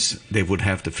 and hence they would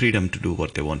have the freedom to do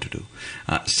what they want to do.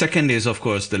 Second is, of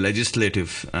course, the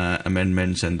legislative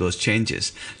amendments and those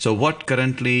changes. So what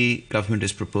currently government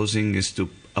is proposing is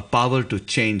a power to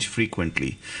change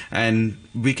frequently, and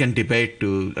we can debate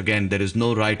again, there is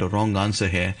no right or wrong answer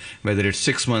here, whether it's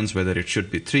 6 months, whether it should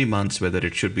be 3 months, whether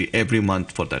it should be every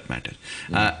month for that matter.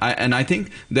 I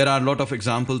think there are a lot of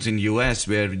examples in US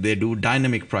where they do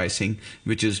dynamic pricing,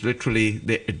 which is literally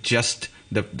they adjust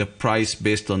the price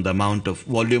based on the amount of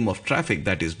volume of traffic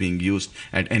that is being used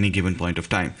at any given point of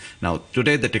time. Now,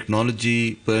 today the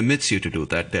technology permits you to do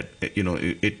that.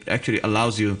 It actually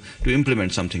allows you to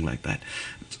implement something like that.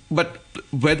 But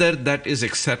whether that is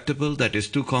acceptable, that is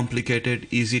too complicated,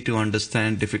 easy to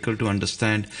understand, difficult to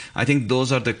understand, I think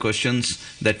those are the questions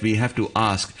that we have to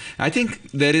ask. I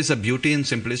think there is a beauty in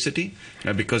simplicity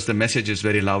because the message is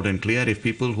very loud and clear. If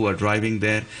people who are driving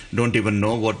there don't even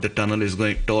know what the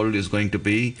toll is going to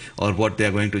be or what they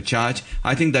are going to charge,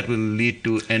 I think that will lead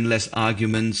to endless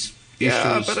arguments,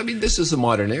 issues. But I mean, this is a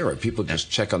modern era. People just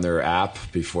check on their app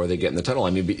before they get in the tunnel. I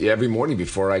mean, every morning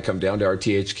before I come down to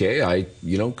RTHK, I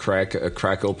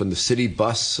crack open the City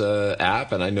Bus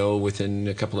app, and I know within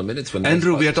a couple of minutes when.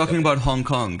 Andrew, we are talking about Hong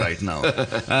Kong right now,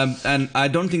 and I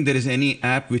don't think there is any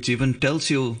app which even tells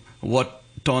you what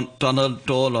tunnel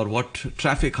toll or what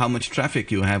traffic, how much traffic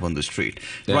you have on the street.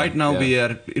 Right now we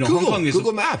are, Hong Kong is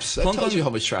Google Maps. That tells you how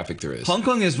much traffic there is. Hong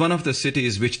Kong is one of the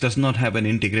cities which does not have an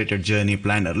integrated journey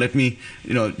planner. Let me,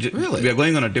 Really? we are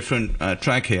going on a different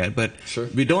track here, but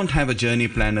we don't have a journey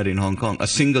planner in Hong Kong, a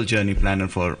single journey planner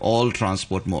for all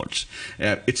transport modes.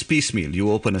 It's piecemeal.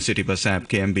 You open a City Bus app,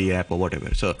 KMB app, or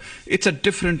whatever. So it's a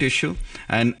different issue,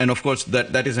 and of course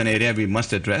that is an area we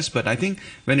must address. But I think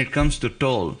when it comes to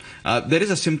toll, there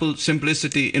is a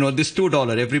simplicity. This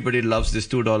 $2, everybody loves this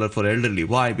 $2 for elderly.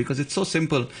 Why? Because it's so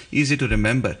simple, easy to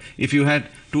remember. If you had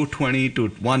 220 to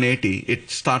 180, it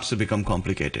starts to become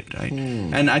complicated, right?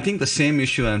 And I think the same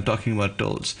issue I'm talking about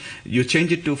tolls. You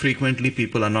change it too frequently,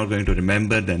 people are not going to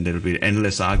remember, then there will be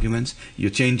endless arguments. You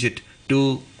change it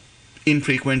too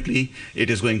infrequently, it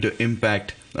is going to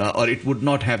impact, or it would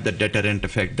not have the deterrent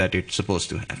effect that it's supposed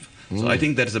to have. So I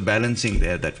think there's a balancing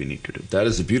there that we need to do. That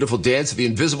is a beautiful dance of the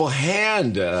invisible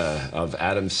hand of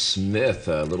Adam Smith,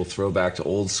 a little throwback to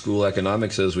old school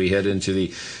economics as we head into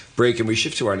the break and we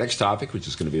shift to our next topic, which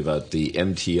is going to be about the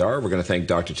MTR. We're going to thank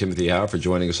Dr. Timothy Howe for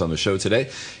joining us on the show today.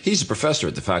 He's a professor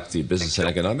at the Faculty of Business and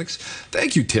Economics.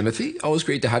 Thank you, Timothy. Always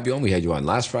great to have you on. We had you on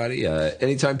last Friday.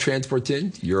 Anytime transport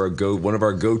in, you're one of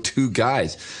our go-to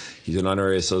guys. He's an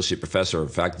honorary associate professor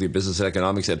of Faculty of Business and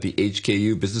Economics at the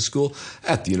HKU Business School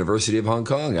at the University of Hong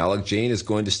Kong. Alok Jain is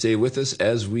going to stay with us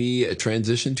as we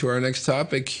transition to our next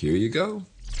topic. Here you go.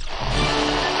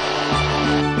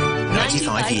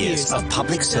 95 years of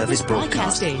public service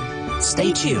broadcasting.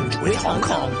 Stay tuned with Hong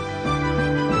Kong.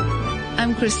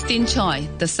 I'm Christine Choi,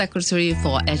 the Secretary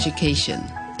for Education.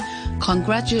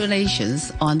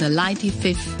 Congratulations on the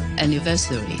 95th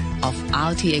anniversary of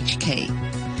RTHK.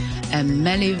 And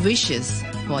many wishes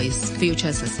for its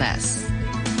future success.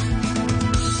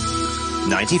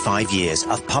 95 years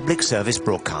of public service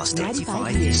broadcasting.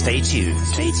 95 years. Stay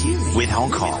tuned with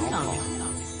Hong Kong.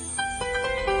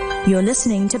 You're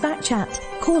listening to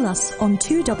Backchat. Call us on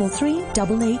 233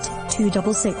 88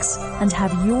 266 and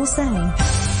have your say.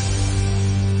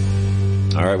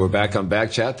 All right, we're back on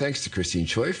Backchat. Thanks to Christine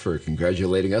Choi for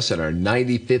congratulating us on our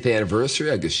 95th anniversary.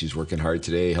 I guess she's working hard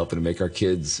today, helping to make our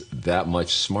kids that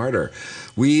much smarter.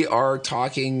 We are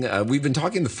talking, we've been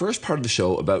talking the first part of the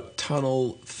show about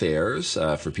tunnel fares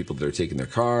for people that are taking their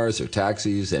cars, their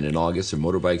taxis, and in August, their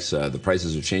motorbikes. The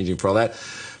prices are changing for all that.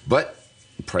 But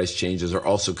price changes are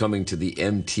also coming to the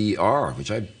MTR,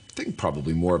 which I think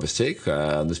probably more of a stake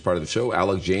on this part of the show.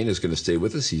 Alok Jain is going to stay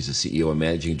with us. He's the CEO and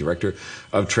Managing Director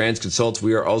of Trans Consults.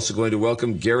 We are also going to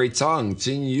welcome Gary Tong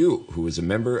Jin Yu, who is a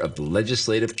member of the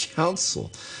Legislative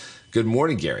Council. Good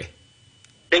morning, Gary.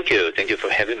 Thank you. Thank you for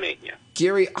having me. Yeah.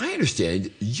 Gary, I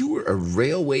understand you were a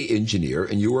railway engineer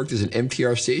and you worked as an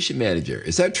MTR station manager.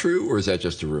 Is that true or is that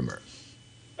just a rumor?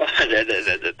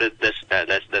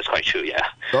 That's quite true, yeah.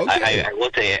 Okay. I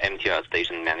was a MTR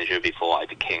station manager before I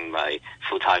became a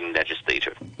full-time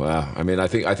legislator. Wow. I mean, I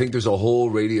think there's a whole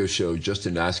radio show just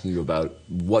in asking you about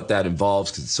what that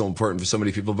involves because it's so important for so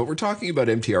many people. But we're talking about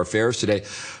MTR fares today.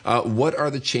 What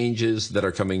are the changes that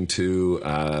are coming to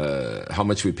how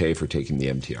much we pay for taking the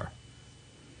MTR?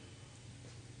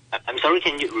 I'm sorry,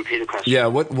 can you repeat the question? Yeah,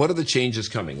 what are the changes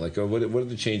coming? Like, what are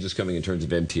the changes coming in terms of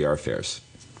MTR fares?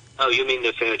 Oh, you mean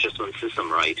the fare adjustment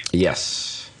system, right?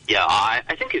 Yes. Yeah,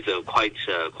 I think it's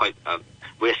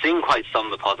we're seeing quite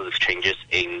some positive changes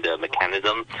in the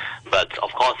mechanism, but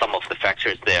of course some of the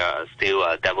factors there are still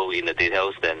devil in the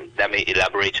details. Then let me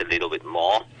elaborate a little bit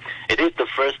more. It is the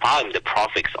first time the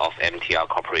profits of MTR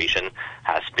Corporation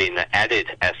has been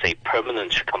added as a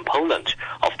permanent component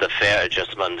of the fare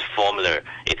adjustment formula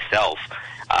itself.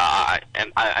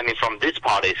 I mean, from this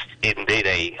part, it's indeed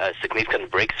a significant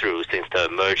breakthrough since the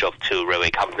merge of two railway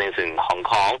companies in Hong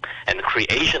Kong and the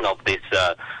creation of this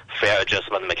fare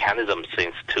adjustment mechanism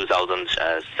since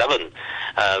 2007.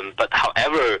 But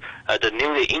however, the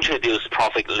newly introduced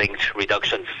profit-linked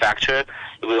reduction factor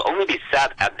will only be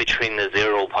set at between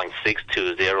 0.6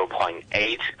 to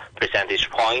 0.8 percentage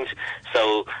points.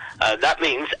 So that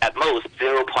means at most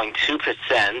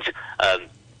 0.2%.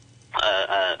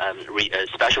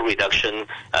 Special reduction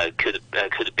could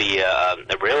be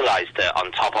realized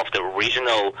on top of the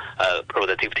original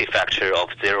productivity factor of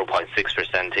 0.6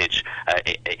 percentage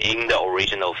in the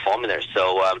original formula.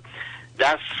 So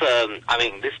that's, I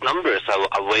mean, these numbers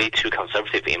are way too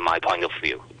conservative in my point of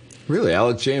view. Really?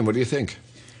 Alok Jain, what do you think?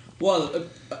 Well,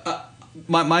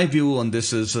 My view on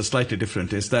this is slightly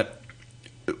different. Is that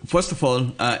first of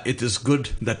all, it is good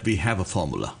that we have a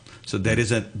formula. So there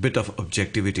is a bit of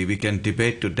objectivity. We can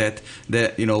debate to death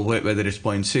that, whether it's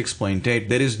 0.6, 0.8.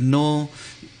 There is no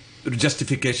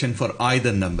justification for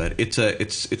either number. It's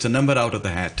a number out of the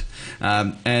hat,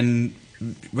 and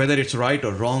whether it's right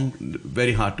or wrong,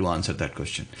 very hard to answer that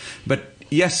question. But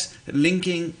yes,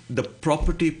 linking the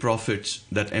property profits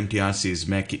that MTRC is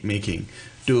making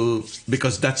to,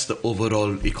 because that's the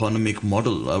overall economic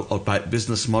model or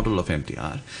business model of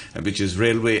MTR, which is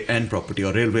railway and property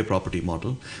or railway property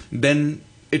model, then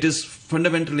it is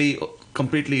fundamentally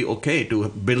completely okay to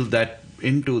build that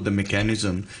into the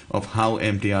mechanism of how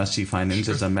MTRC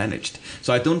finances are managed.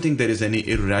 So I don't think there is any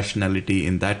irrationality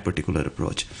in that particular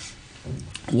approach.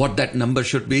 What that number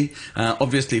should be,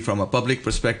 obviously from a public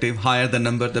perspective, higher the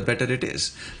number, the better it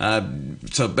is.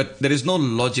 But there is no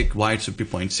logic why it should be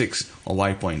 0.6 or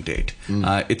why 0.8.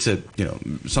 It's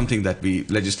something that we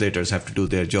legislators have to do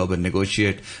their job and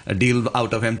negotiate a deal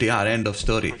out of MTR, end of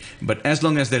story. But as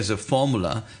long as there's a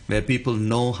formula where people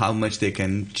know how much they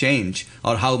can change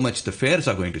or how much the fares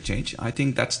are going to change, I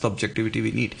think that's the objectivity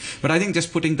we need. But I think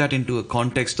just putting that into a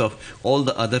context of all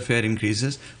the other fare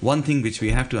increases, one thing which we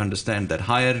have to understand that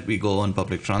higher we go on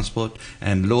public transport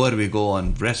and lower we go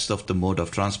on rest of the mode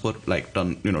of transport, like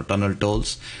tunnel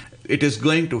tolls, it is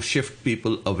going to shift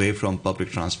people away from public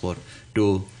transport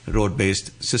to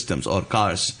road-based systems or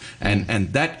cars,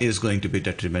 and that is going to be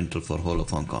detrimental for whole of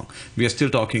Hong Kong. We are still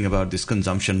talking about this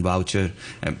consumption voucher,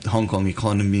 Hong Kong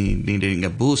economy needing a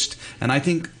boost, and I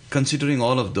think considering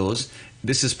all of those,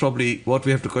 this is probably what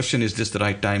we have to question: is this the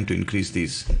right time to increase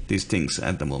these things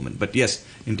at the moment? But yes,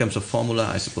 in terms of formula,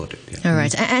 I support it. Yeah. All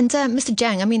right. And Mr.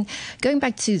 Jiang, I mean, going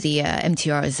back to the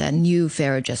MTR's new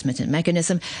fare adjustment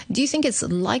mechanism, do you think it's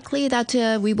likely that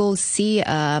we will see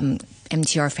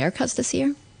MTR fare cuts this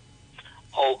year?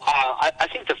 I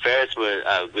think the fares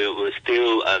will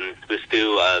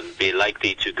still be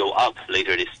likely to go up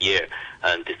later this year,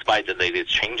 despite the latest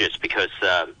changes, because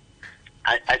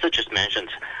as I just mentioned.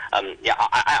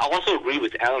 I also agree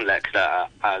with Alan that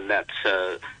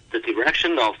the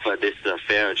direction of this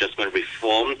fare adjustment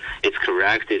reform is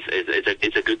correct.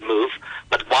 It's a good move.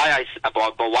 But why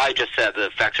I just said the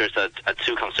factors are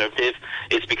too conservative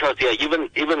is because even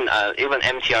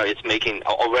MTR is making,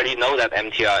 already know that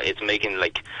MTR is making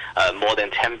more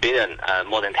than 10 billion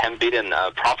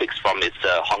profits from its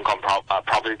Hong Kong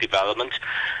property development.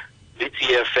 This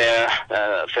year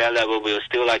fare level will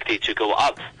still likely to go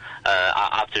up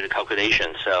after the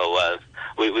calculation. So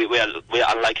we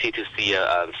are unlikely to see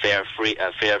a fare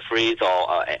freeze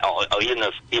or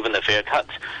even a fare cut.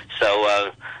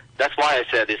 So that's why I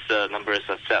said these numbers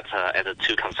are set at a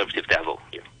too conservative level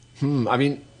here. I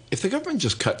mean, if the government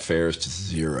just cut fares to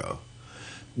zero,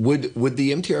 would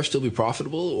the MTR still be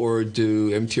profitable, or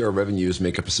do MTR revenues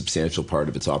make up a substantial part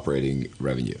of its operating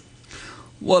revenue?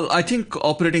 Well, I think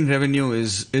operating revenue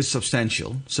is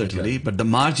substantial, certainly, but the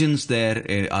margins there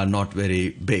are not very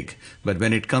big. But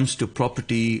when it comes to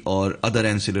property or other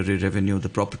ancillary revenue,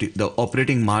 the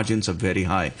operating margins are very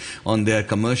high. On their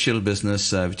commercial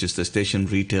business, which is the station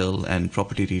retail and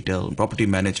property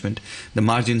management, the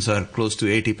margins are close to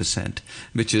 80%,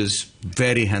 which is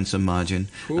very handsome margin.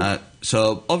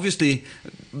 So obviously...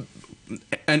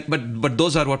 But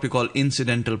those are what we call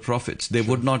incidental profits. They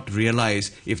would not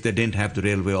realize if they didn't have the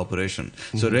railway operation.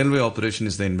 So railway operation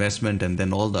is the investment, and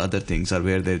then all the other things are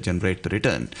where they generate the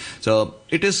return. So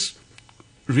it is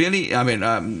really,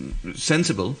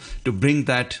 sensible to bring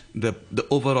the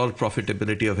overall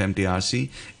profitability of MTRC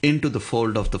into the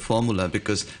fold of the formula,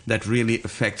 because that really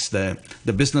affects the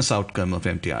business outcome of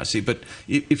MTRC. But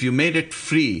if you made it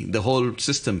free, the whole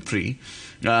system free,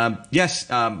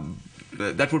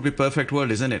 that would be perfect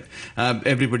world, isn't it?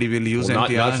 Everybody will use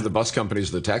MTR. Not for the bus companies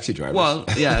or the taxi drivers. Well,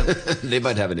 yeah. They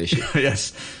might have an issue.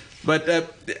 Yes. But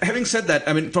having said that,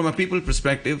 from a people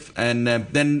perspective, and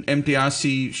then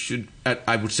MTRC should,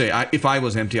 I would say, if I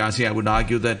was MTRC, I would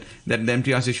argue that the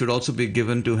MTRC should also be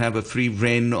given to have a free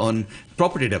rein on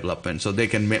property development, so they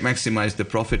can maximize the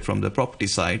profit from the property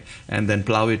side and then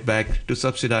plow it back to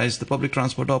subsidize the public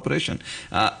transport operation.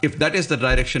 If that is the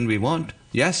direction we want,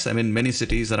 yes, many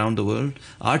cities around the world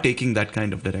are taking that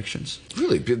kind of directions.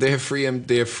 Really? They have free...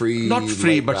 Not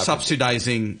free, but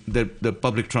subsidizing the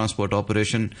public transport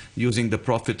operation using the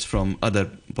profits from other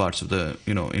parts of the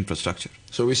infrastructure.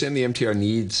 So are we saying the MTR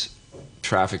needs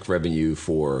traffic revenue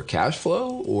for cash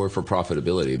flow or for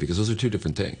profitability? Because those are two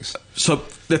different things. So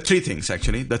there are three things,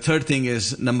 actually. The third thing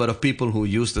is number of people who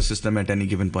use the system at any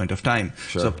given point of time.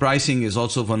 Sure. So pricing is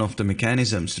also one of the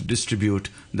mechanisms to distribute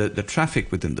the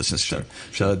traffic within the system.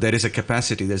 Sure. So there is a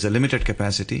capacity, there's a limited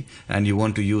capacity, and you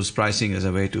want to use pricing as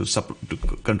a way to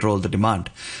control the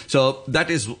demand. So that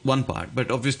is one part.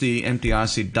 But obviously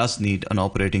MTRC does need an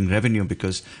operating revenue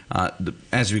because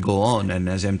as we go on and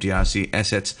as MTRC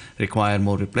assets require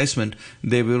more replacement,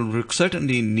 they will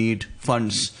certainly need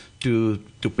funds to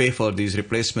pay for these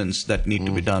replacements that need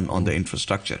to be done on the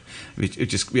infrastructure, which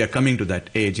is we are coming to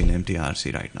that age in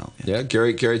MTRC right now. Yeah,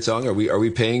 Gary Zong, are we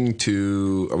paying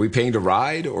to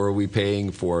ride, or are we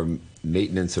paying for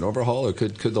maintenance and overhaul, or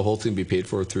could the whole thing be paid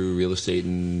for through real estate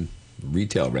and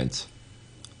retail rents?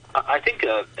 I think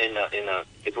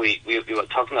if we were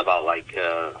talking about like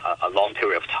a long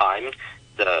period of time,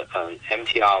 the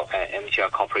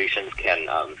MTR corporations can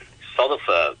sort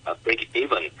of break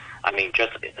even. I mean,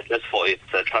 just for its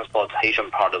transportation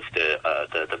part of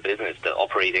the business, the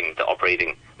operating,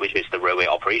 which is the railway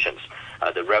operations,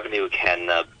 the revenue can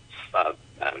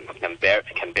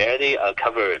barely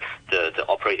cover the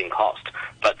operating cost.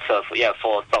 But for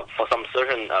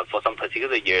some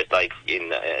particular years, like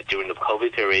during the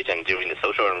COVID period and during the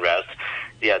social unrest,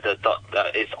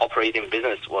 its operating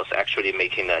business was actually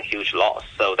making a huge loss.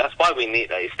 So that's why we need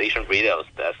a station radios.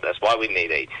 That's why we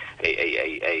need a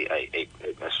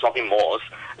shopping malls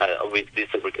with this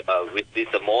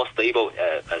more stable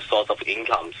source of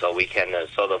income, so we can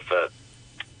sort of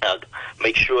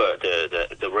make sure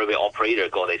the railway operator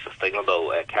got a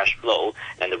sustainable cash flow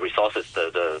and the resources,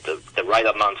 the right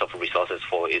amount of resources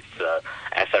for its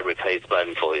asset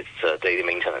replacement, for its daily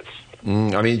maintenance.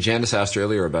 I mean, Janice asked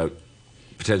earlier about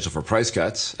potential for price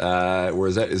cuts. Or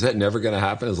is that never going to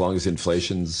happen as long as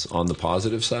inflation's on the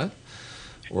positive side?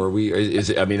 Or is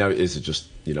it just,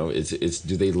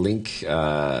 do they link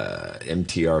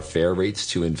MTR fare rates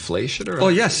to inflation? Or? Oh,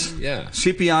 yes. Yeah.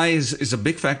 CPI is a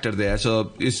big factor there.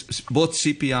 So it's both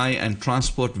CPI and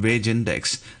transport wage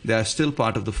index, they are still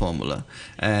part of the formula.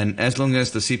 And as long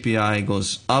as the CPI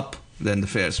goes up, then the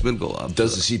fares will go up.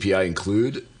 Does the CPI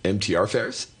include MTR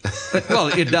fares? Well,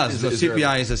 it does.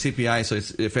 CPI is a CPI, so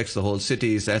it affects the whole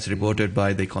city, as reported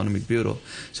by the Economic Bureau.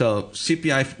 So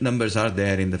CPI numbers are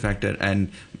there in the factor,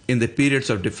 and in the periods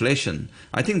of deflation,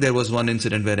 I think there was one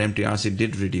incident where MTRC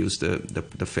did reduce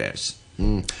the fares.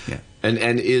 Yeah.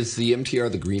 And is the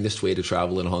MTR the greenest way to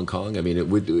travel in Hong Kong? I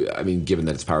mean, given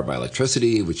that it's powered by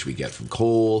electricity, which we get from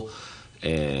coal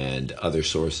and other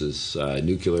sources,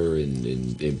 nuclear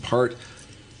in part.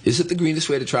 Is it the greenest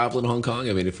way to travel in Hong Kong?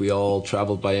 I mean, if we all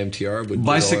traveled by MTR,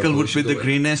 bicycle would be the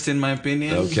greenest, in my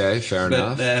opinion. Okay, fair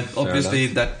enough. Obviously,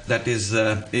 that is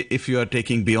if you are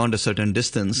taking beyond a certain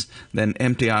distance, then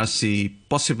MTRC,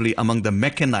 possibly among the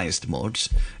mechanized modes,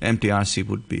 MTRC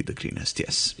would be the greenest.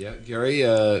 Yes. Yeah, Gary,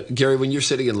 when you're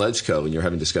sitting in LegCo and you're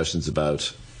having discussions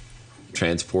about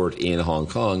transport in Hong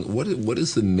Kong, what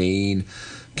is the main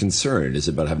concern? Is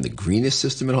it about having the greenest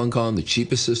system in Hong Kong, the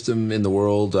cheapest system in the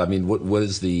world? I mean, what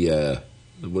is the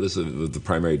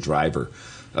primary driver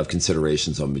of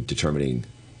considerations on determining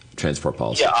transport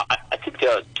policy? Yeah, I think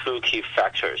there are two key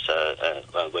factors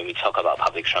when we talk about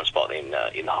public transport in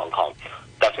Hong Kong.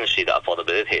 Definitely the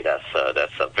affordability.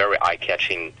 That's a very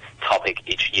eye-catching topic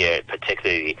each year,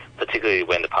 particularly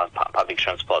when the public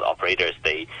transport operators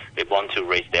they want to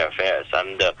raise their fares.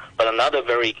 But another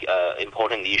very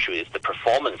important issue is the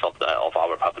performance of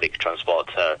our public transport,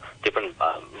 different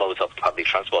modes of public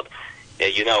transport.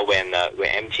 When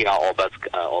MTR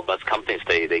or bus companies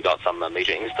they got some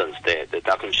major incidents,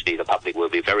 definitely the public will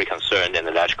be very concerned, and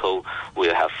the electrical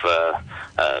will have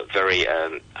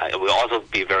will also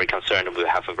be very concerned, and we'll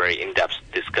have a very in-depth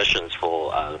discussions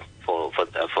for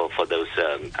those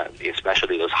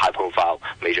especially those high-profile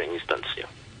major incidents. Yeah.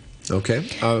 Okay.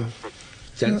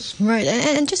 Yes. Right,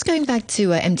 and just going back to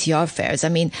MTR fares, I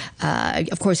mean,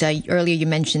 of course, earlier you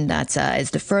mentioned that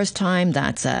it's the first time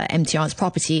that MTR's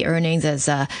property earnings as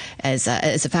a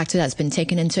factor that's been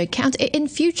taken into account. In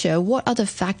future, what other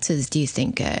factors do you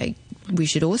think we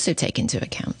should also take into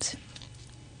account?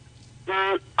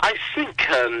 I think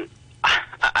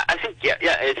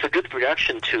it's a good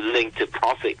projection to link the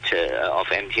profit of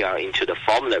MTR into the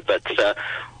formula, but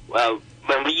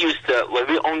when we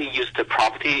only use the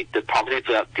property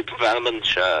development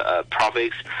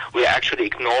profits, we're actually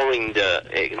ignoring their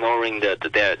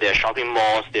shopping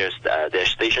malls, their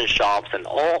station shops, and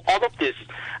all of these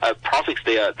profits.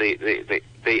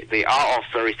 they are of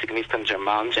very significant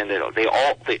amount, and they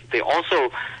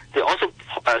also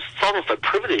sort of a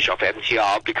privilege of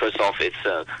MTR because of its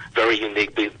very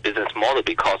unique business model,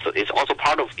 because it's also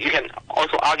part of, you can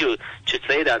also argue to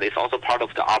say that it's also part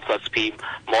of the R+P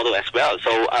model as well.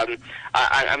 So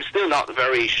I'm still not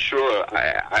very sure.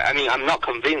 I mean, I'm not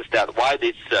convinced that why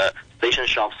this station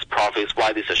shops profits,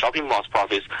 why these shopping malls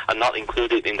profits are not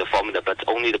included in the formula, but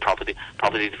only the property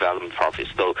development profits.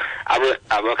 So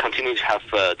I will continue to have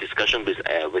a discussion with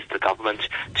the government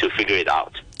to figure it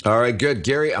out. All right, good.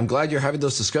 Gary, I'm glad you're having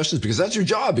those discussions because that's your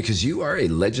job, because you are a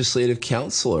legislative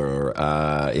councillor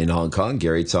in Hong Kong.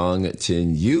 Gary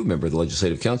Tien, member of the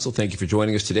Legislative Council. Thank you for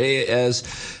joining us today as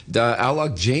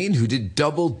Alok Jain, who did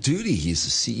double duty. He's the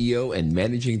CEO and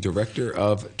Managing Director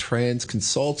of Trans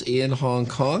Consult in Hong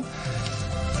Kong.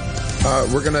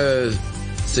 We're going to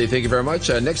say thank you very much.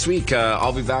 Next week,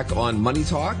 I'll be back on Money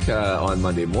Talk on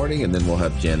Monday morning, and then we'll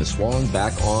have Janice Wong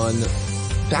back on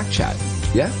Backchat.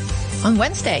 Yeah? On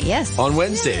Wednesday, yes. On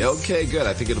Wednesday. Yes. Okay, good.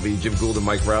 I think it'll be Jim Gould and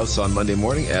Mike Rouse on Monday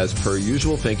morning, as per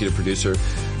usual. Thank you to producer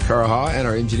Kara Ha and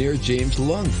our engineer James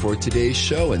Lung for today's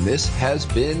show. And this has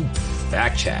been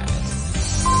Backchat.